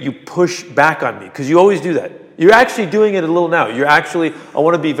 you push back on me? Because you always do that. You're actually doing it a little now. I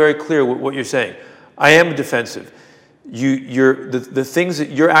want to be very clear with what you're saying. I am defensive. The things that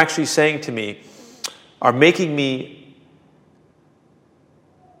you're actually saying to me are making me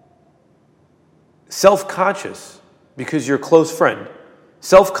self-conscious, because you're a close friend,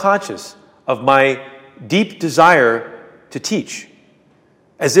 self-conscious of my deep desire to teach,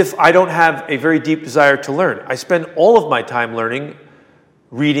 as if I don't have a very deep desire to learn. I spend all of my time learning,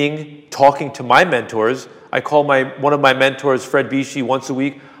 reading, talking to my mentors. I call one of my mentors, Fred Bishi, once a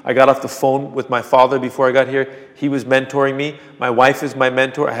week. I got off the phone with my father before I got here. He was mentoring me. My wife is my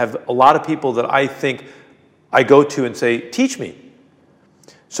mentor. I have a lot of people that I think I go to and say, teach me.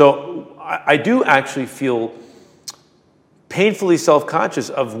 So I do actually feel painfully self-conscious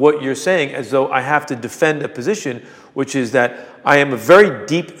of what you're saying, as though I have to defend a position, which is that I am a very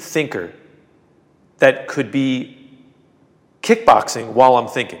deep thinker that could be kickboxing while I'm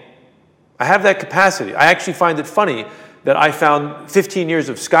thinking. I have that capacity. I actually find it funny that I found 15 years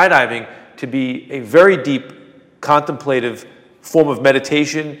of skydiving to be a very deep, contemplative form of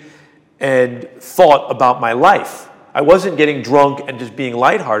meditation and thought about my life. I wasn't getting drunk and just being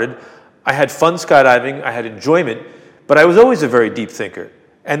lighthearted. I had fun skydiving, I had enjoyment, but I was always a very deep thinker.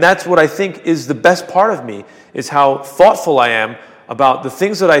 And that's what I think is the best part of me, is how thoughtful I am about the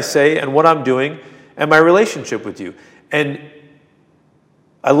things that I say and what I'm doing and my relationship with you. And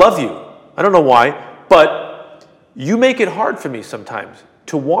I love you. I don't know why, but you make it hard for me sometimes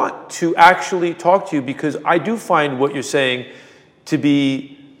to want to actually talk to you, because I do find what you're saying to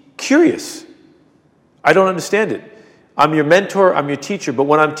be curious. I don't understand it. I'm your mentor, I'm your teacher, but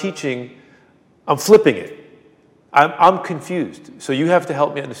when I'm teaching, I'm flipping it. I'm confused. So you have to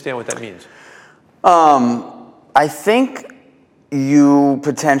help me understand what that means. I think you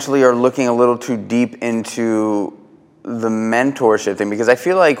potentially are looking a little too deep into the mentorship thing, because I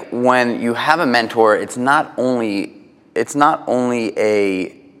feel like when you have a mentor, it's not only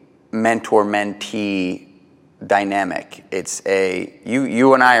a mentor-mentee dynamic. It's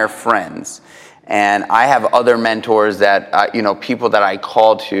you and I are friends. And I have other mentors that, people that I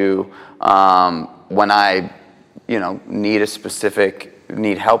call to when I, need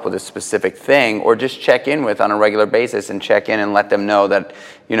help with a specific thing, or just check in with on a regular basis and check in and let them know that,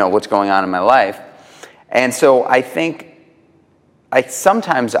 what's going on in my life. And so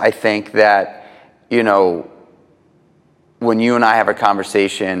sometimes I think that, when you and I have a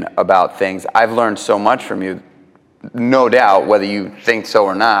conversation about things, I've learned so much from you, no doubt, whether you think so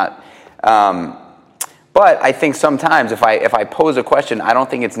or not. But I think sometimes if I pose a question, I don't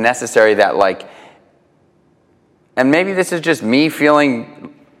think it's necessary that and maybe this is just me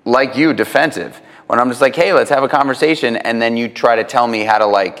feeling like you, defensive, when I'm just like, hey, let's have a conversation, and then you try to tell me how to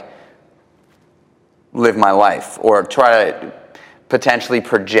live my life, or try to potentially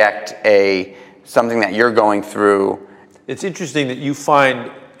project something that you're going through. It's interesting that you find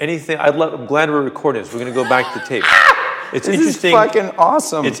anything. I'm glad we're recording this. We're going to go back to the tape. It's interesting. This is fucking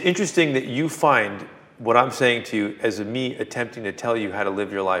awesome. It's interesting that you find what I'm saying to you as me attempting to tell you how to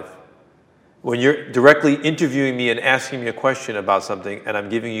live your life. When you're directly interviewing me and asking me a question about something, and I'm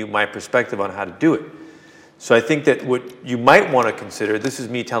giving you my perspective on how to do it. So I think that what you might want to consider, this is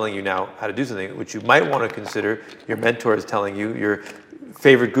me telling you now how to do something, what you might want to consider, your mentor is telling you, your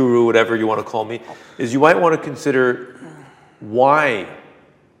favorite guru, whatever you want to call me, is you might want to consider why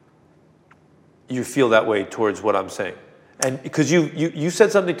you feel that way towards what I'm saying. And because you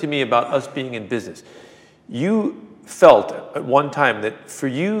said something to me about us being in business. You felt at one time that for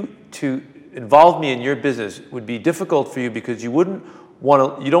you to involve me in your business would be difficult for you because you don't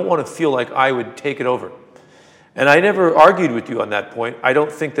want to feel like I would take it over. And I never argued with you on that point. I don't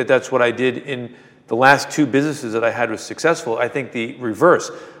think that that's what I did in the last 2 businesses that I had was successful. I think the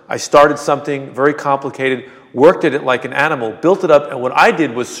reverse. I started something very complicated, worked at it like an animal, built it up, and what I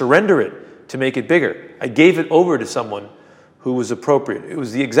did was surrender it to make it bigger. I gave it over to someone who was appropriate. It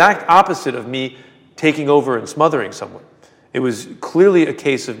was the exact opposite of me taking over and smothering someone. It was clearly a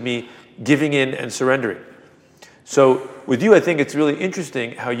case of me giving in and surrendering. So with you, I think it's really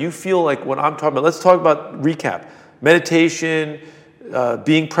interesting how you feel like when I'm talking about, let's talk about recap, meditation,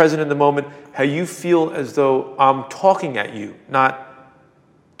 being present in the moment, how you feel as though I'm talking at you, not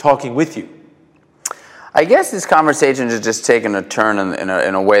talking with you. I guess this conversation has just taken a turn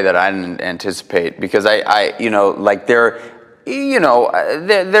in a way that I didn't anticipate because there's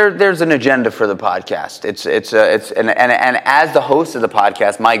an agenda for the podcast. And as the host of the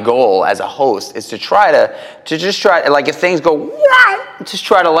podcast, my goal as a host is to try like if things go just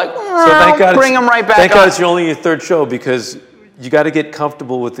try to bring them right back. Thank God it's only your 3rd show because you got to get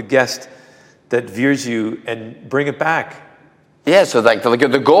comfortable with the guest that veers you and bring it back. Yeah, so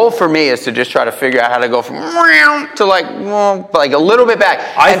the goal for me is to just try to figure out how to go from to like a little bit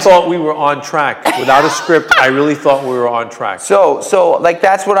back. I thought we were on track. Without a script, I really thought we were on track. So like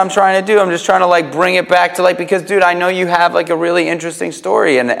that's what I'm trying to do. I'm just trying to like bring it back to like because dude, I know you have like a really interesting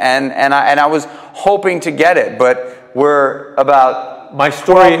story and I was hoping to get it, but we're about my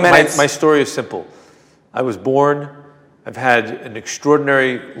story. My story is simple. I was born. I've had an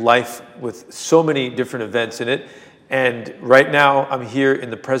extraordinary life with so many different events in it. And right now, I'm here in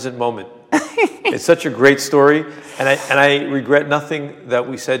the present moment. It's such a great story, and I regret nothing that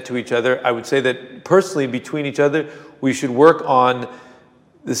we said to each other. I would say that personally, between each other, we should work on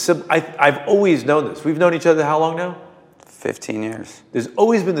the. I've always known this. We've known each other how long now? 15 years. There's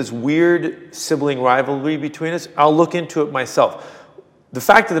always been this weird sibling rivalry between us. I'll look into it myself. The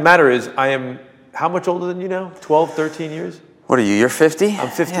fact of the matter is, I am how much older than you now? 12, 13 years? What are you? You're 50? I'm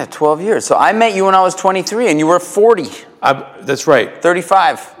 50. Yeah, 12 years. So I met you when I was 23 and you were 40. That's right.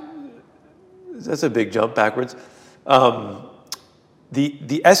 35. That's a big jump backwards.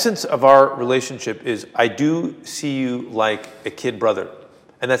 The essence of our relationship is I do see you like a kid brother.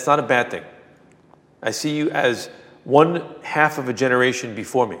 And that's not a bad thing. I see you as 1/2 of a generation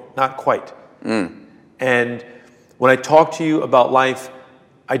before me. Not quite. And when I talk to you about life,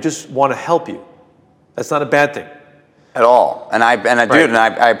 I just want to help you. That's not a bad thing. At all. And I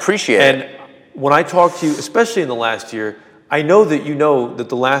appreciate it. And when I talk to you, especially in the last year, I know that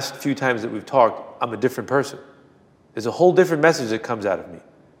the last few times that we've talked, I'm a different person. There's a whole different message that comes out of me.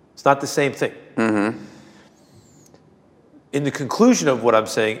 It's not the same thing. Mm-hmm. In the conclusion of what I'm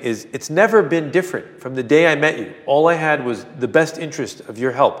saying is it's never been different from the day I met you. All I had was the best interest of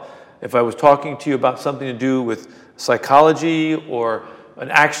your help. If I was talking to you about something to do with psychology or an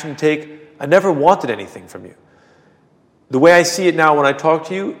action take, I never wanted anything from you. The way I see it now when I talk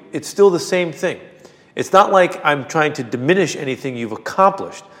to you, it's still the same thing. It's not like I'm trying to diminish anything you've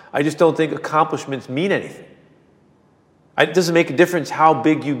accomplished. I just don't think accomplishments mean anything. It doesn't make a difference how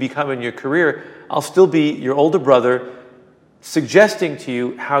big you become in your career. I'll still be your older brother suggesting to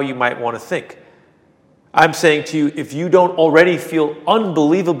you how you might want to think. I'm saying to you, if you don't already feel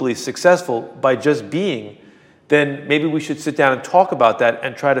unbelievably successful by just being, then maybe we should sit down and talk about that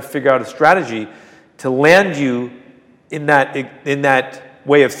and try to figure out a strategy to land you in that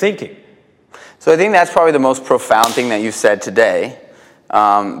way of thinking. So I think that's probably the most profound thing that you said today,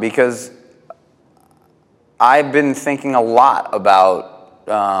 because I've been thinking a lot about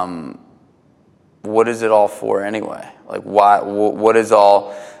what is it all for anyway? Like what is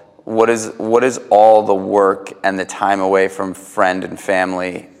all the work and the time away from friend and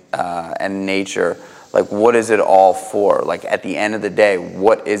family and nature? Like what is it all for? Like at the end of the day,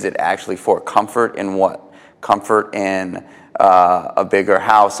 what is it actually for? Comfort in what? Comfort in a bigger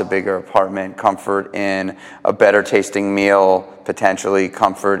house, a bigger apartment, comfort in a better tasting meal, potentially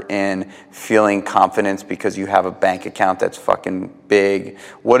comfort in feeling confidence because you have a bank account that's fucking big.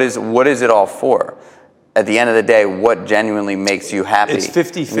 What is it all for? At the end of the day, what genuinely makes you happy? It's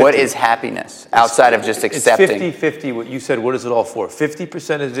 50-50. What is happiness outside of just accepting? It's 50-50 what you said. What is it all for?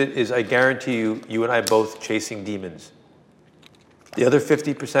 50% of it is, I guarantee you and I both chasing demons. The other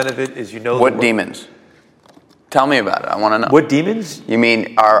 50% of it is What demons? Tell me about it. I want to know. What demons? You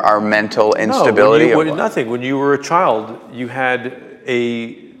mean our mental instability? No, nothing. When you were a child, you had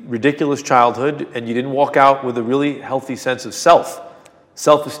a ridiculous childhood and you didn't walk out with a really healthy sense of self.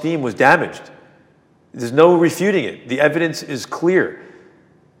 Self-esteem was damaged. There's no refuting it. The evidence is clear.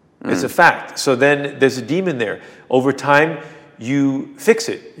 It's a fact. So then there's a demon there. Over time, you fix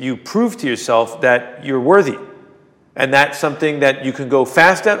it. You prove to yourself that you're worthy. And that's something that you can go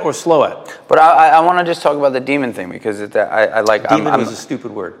fast at or slow at. But I want to just talk about the demon thing because I like... Demon was a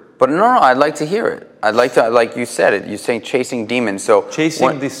stupid word. But no, I'd like to hear it. I'd like to, like you said it, you're saying chasing demons. So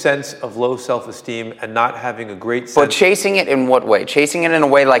chasing the sense of low self-esteem and not having a great sense. But chasing it in what way? Chasing it in a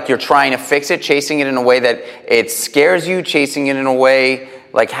way like you're trying to fix it? Chasing it in a way that it scares you? Chasing it in a way,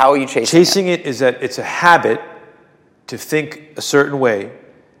 like how are you chasing it? Chasing it is that it's a habit to think a certain way.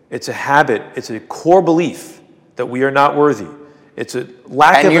 It's a habit. It's a core belief that we are not worthy. It's a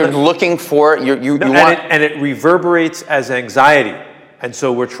lack of... And you're looking for... you want... And it reverberates as anxiety. And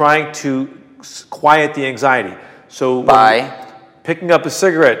so we're trying to quiet the anxiety. So by picking up a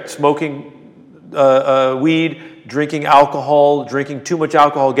cigarette, smoking weed, drinking alcohol, drinking too much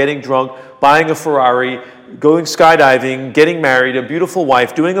alcohol, getting drunk, buying a Ferrari, going skydiving, getting married, a beautiful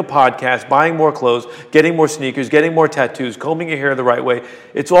wife, doing a podcast, buying more clothes, getting more sneakers, getting more tattoos, combing your hair the right way.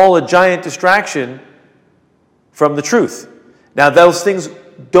 It's all a giant distraction from the truth. Now, those things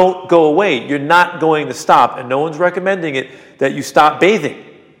don't go away. You're not going to stop, and no one's recommending it, that you stop bathing.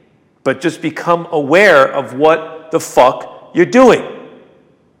 But just become aware of what the fuck you're doing.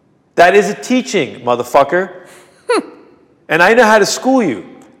 That is a teaching, motherfucker. And I know how to school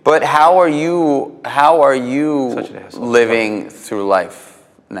you. But how are you living through life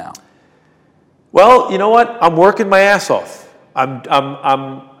now? Well, you know what? I'm working my ass off.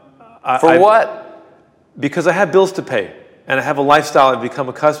 For what? Because I have bills to pay and I have a lifestyle I've become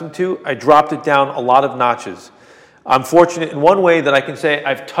accustomed to. I dropped it down a lot of notches. I'm fortunate in one way that I can say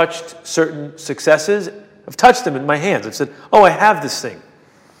I've touched certain successes. I've touched them in my hands. I've said, oh, I have this thing.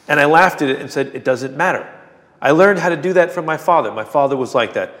 And I laughed at it and said, it doesn't matter. I learned how to do that from my father. My father was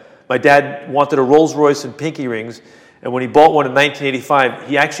like that. My dad wanted a Rolls Royce and pinky rings. And when he bought one in 1985,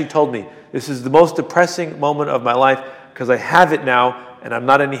 he actually told me, this is the most depressing moment of my life because I have it now and I'm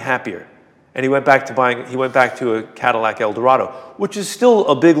not any happier. And he went back to a Cadillac Eldorado, which is still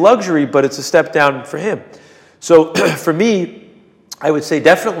a big luxury, but it's a step down for him. So for me, I would say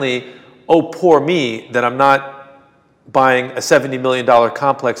definitely, oh, poor me, that I'm not buying a $70 million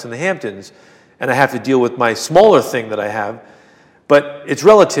complex in the Hamptons, and I have to deal with my smaller thing that I have. But it's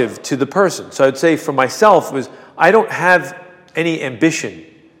relative to the person. So I'd say for myself, I don't have any ambition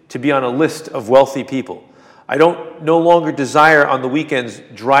to be on a list of wealthy people. I don't no longer desire on the weekends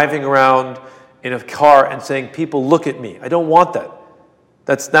driving around in a car and saying, people look at me. I don't want that.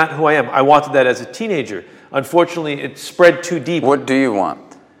 That's not who I am. I wanted that as a teenager. Unfortunately, it spread too deep. What do you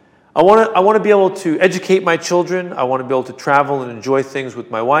want? I want to be able to educate my children. I want to be able to travel and enjoy things with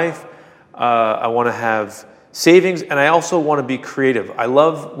my wife. I want to have savings, and I also want to be creative. I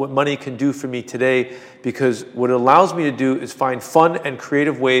love what money can do for me today because what it allows me to do is find fun and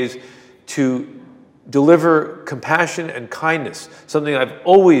creative ways to deliver compassion and kindness, something I've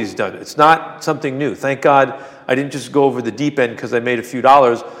always done. It's not something new. Thank God I didn't just go over the deep end because I made a few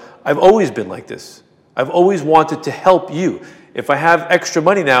dollars. I've always been like this. I've always wanted to help you. If I have extra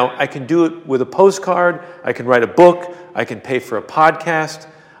money now, I can do it with a postcard, I can write a book, I can pay for a podcast,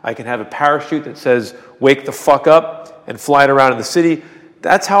 I can have a parachute that says, wake the fuck up, and fly it around in the city.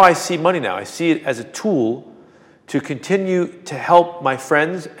 That's how I see money now. I see it as a tool to continue to help my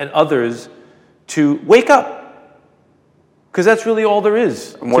friends and others to wake up. Because that's really all there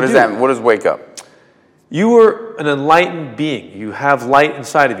is. What is that? What does wake up? You are an enlightened being. You have light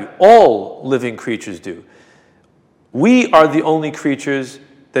inside of you. All living creatures do. We are the only creatures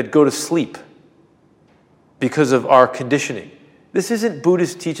that go to sleep because of our conditioning. This isn't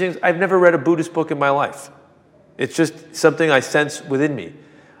Buddhist teachings. I've never read a Buddhist book in my life. It's just something I sense within me.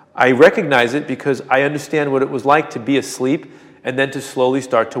 I recognize it because I understand what it was like to be asleep and then to slowly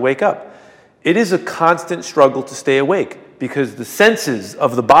start to wake up. It is a constant struggle to stay awake because the senses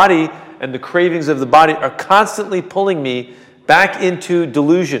of the body and the cravings of the body are constantly pulling me back into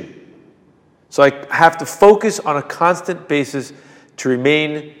delusion. So I have to focus on a constant basis to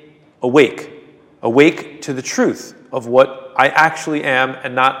remain awake to the truth of what I actually am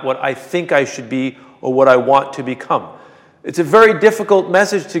and not what I think I should be or what I want to become. It's a very difficult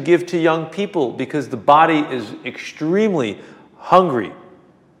message to give to young people because the body is extremely hungry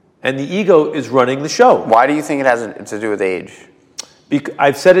and the ego is running the show. Why do you think it has to do with age?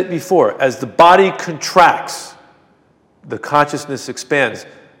 I've said it before. As the body contracts, the consciousness expands,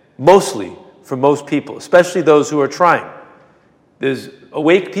 mostly for most people, especially those who are trying. There's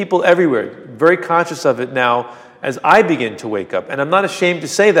awake people everywhere, very conscious of it now as I begin to wake up. And I'm not ashamed to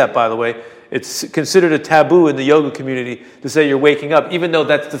say that, by the way. It's considered a taboo in the yoga community to say you're waking up, even though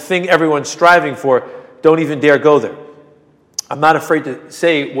that's the thing everyone's striving for. Don't even dare go there. I'm not afraid to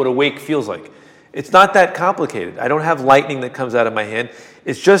say what awake feels like. It's not that complicated. I don't have lightning that comes out of my hand.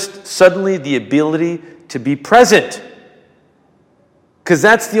 It's just suddenly the ability to be present. Because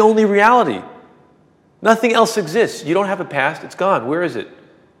that's the only reality. Nothing else exists. You don't have a past. It's gone. Where is it?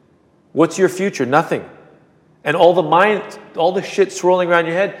 What's your future? Nothing. And all the mind, all the shit swirling around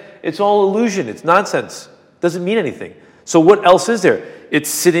your head, it's all illusion. It's nonsense. Doesn't mean anything. So what else is there? It's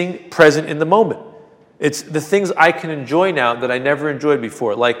sitting present in the moment. It's the things I can enjoy now that I never enjoyed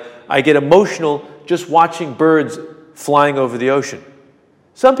before. Like I get emotional just watching birds flying over the ocean.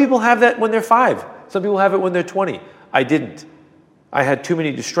 Some people have that when they're 5. Some people have it when they're 20. I didn't. I had too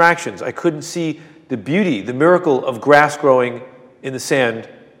many distractions. I couldn't see the beauty, the miracle of grass growing in the sand,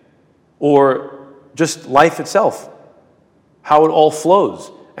 or just life itself, how it all flows,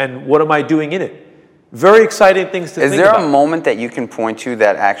 and what am I doing in it? Very exciting things to think about. Is there a moment that you can point to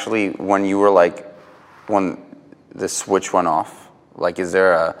that actually when you were like, when the switch went off? Like, is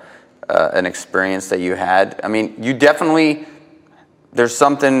there an experience that you had? I mean, you definitely, there's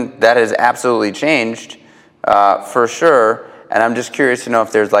something that has absolutely changed, for sure. And I'm just curious to know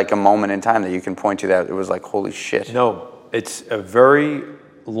if there's like a moment in time that you can point to that it was like, holy shit. No, it's a very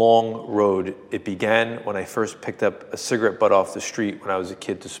long road. It began when I first picked up a cigarette butt off the street when I was a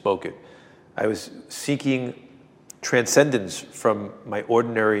kid to smoke it. I was seeking transcendence from my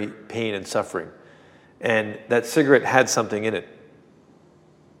ordinary pain and suffering. And that cigarette had something in it.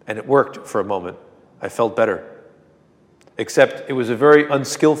 And it worked for a moment. I felt better. Except it was a very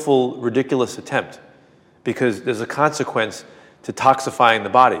unskillful, ridiculous attempt, because there's a consequence to toxifying the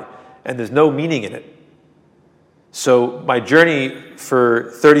body, and there's no meaning in it. So my journey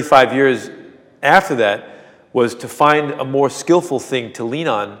for 35 years after that was to find a more skillful thing to lean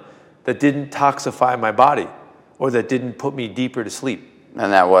on that didn't toxify my body or that didn't put me deeper to sleep.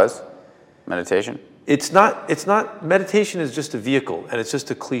 And that was meditation? It's not, meditation is just a vehicle, and it's just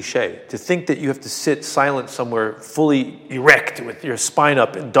a cliche. To think that you have to sit silent somewhere fully erect with your spine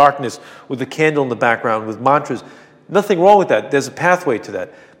up in darkness with a candle in the background with mantras, nothing wrong with that. There's a pathway to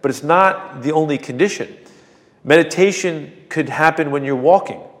that. But it's not the only condition. Meditation could happen when you're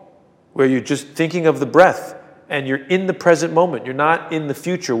walking, where you're just thinking of the breath, and you're in the present moment. You're not in the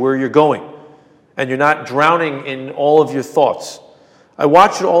future where you're going, and you're not drowning in all of your thoughts. I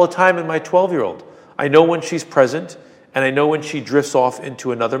watch it all the time in my 12-year-old. I know when she's present, and I know when she drifts off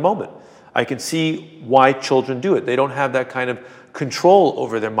into another moment. I can see why children do it. They don't have that kind of control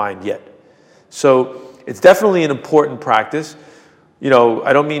over their mind yet. So it's definitely an important practice. You know,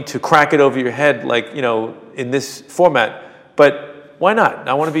 I don't mean to crack it over your head like, you know, in this format, but why not?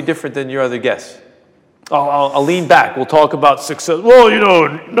 I want to be different than your other guests. I'll lean back. We'll talk about success. Well, you know,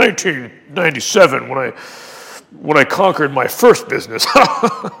 in 1997 when I conquered my first business.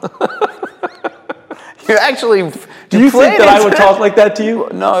 You actually... Do you think that I would talk like that to you?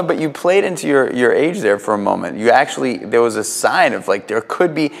 No, but you played into your age there for a moment. You actually, there was a sign of like, there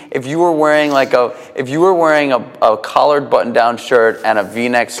could be, if you were wearing a collared button-down shirt and a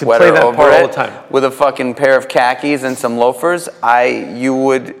V-neck sweater over it, all the time, with a fucking pair of khakis and some loafers,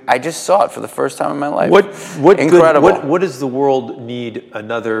 I just saw it for the first time in my life. Incredible. What does the world need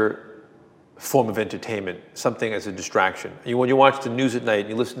another form of entertainment, something as a distraction? When you watch the news at night,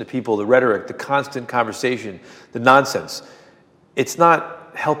 you listen to people, the rhetoric, the constant conversation, the nonsense, it's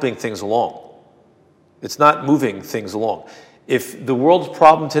not helping things along. It's not moving things along. If the world's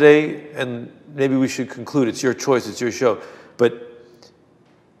problem today, and maybe we should conclude, it's your choice, it's your show, but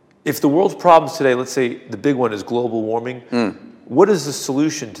if the world's problems today, let's say the big one is global warming, what is the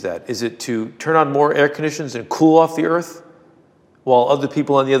solution to that? Is it to turn on more air conditioners and cool off the earth, while other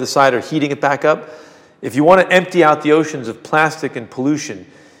people on the other side are heating it back up? If you want to empty out the oceans of plastic and pollution,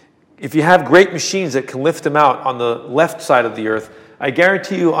 if you have great machines that can lift them out on the left side of the earth, I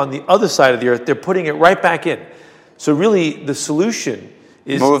guarantee you on the other side of the earth, they're putting it right back in. So really, the solution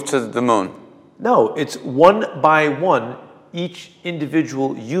is... move to the moon. No, it's one by one, each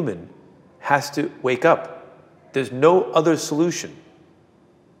individual human has to wake up. There's no other solution.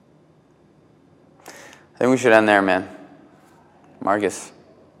 I think we should end there, man. Marcus,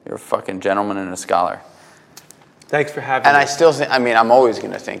 you're a fucking gentleman and a scholar. Thanks for having me. And I still think, I mean, I'm always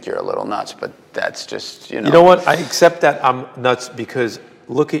going to think you're a little nuts, but that's just, you know. You know what? I accept that I'm nuts because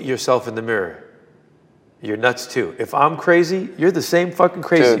look at yourself in the mirror. You're nuts too. If I'm crazy, you're the same fucking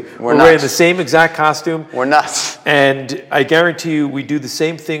crazy. Dude, we're wearing the same exact costume. We're nuts. And I guarantee you we do the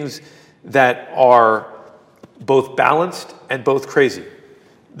same things that are both balanced and both crazy.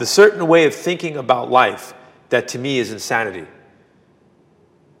 The certain way of thinking about life that to me is insanity.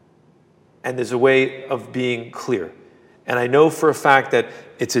 And there's a way of being clear. And I know for a fact that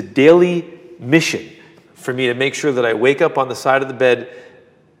it's a daily mission for me to make sure that I wake up on the side of the bed,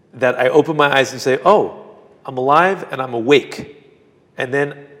 that I open my eyes and say, oh, I'm alive and I'm awake. And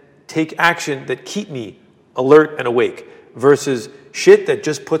then take action that keep me alert and awake versus shit that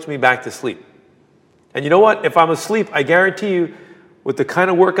just puts me back to sleep. And you know what? If I'm asleep, I guarantee you, with the kind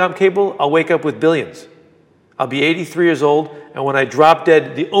of work I'm capable, I'll wake up with billions. I'll be 83 years old, and when I drop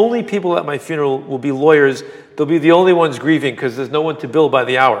dead, the only people at my funeral will be lawyers. They'll be the only ones grieving because there's no one to bill by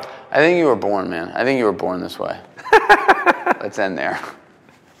the hour. I think you were born, man. I think you were born this way. Let's end there.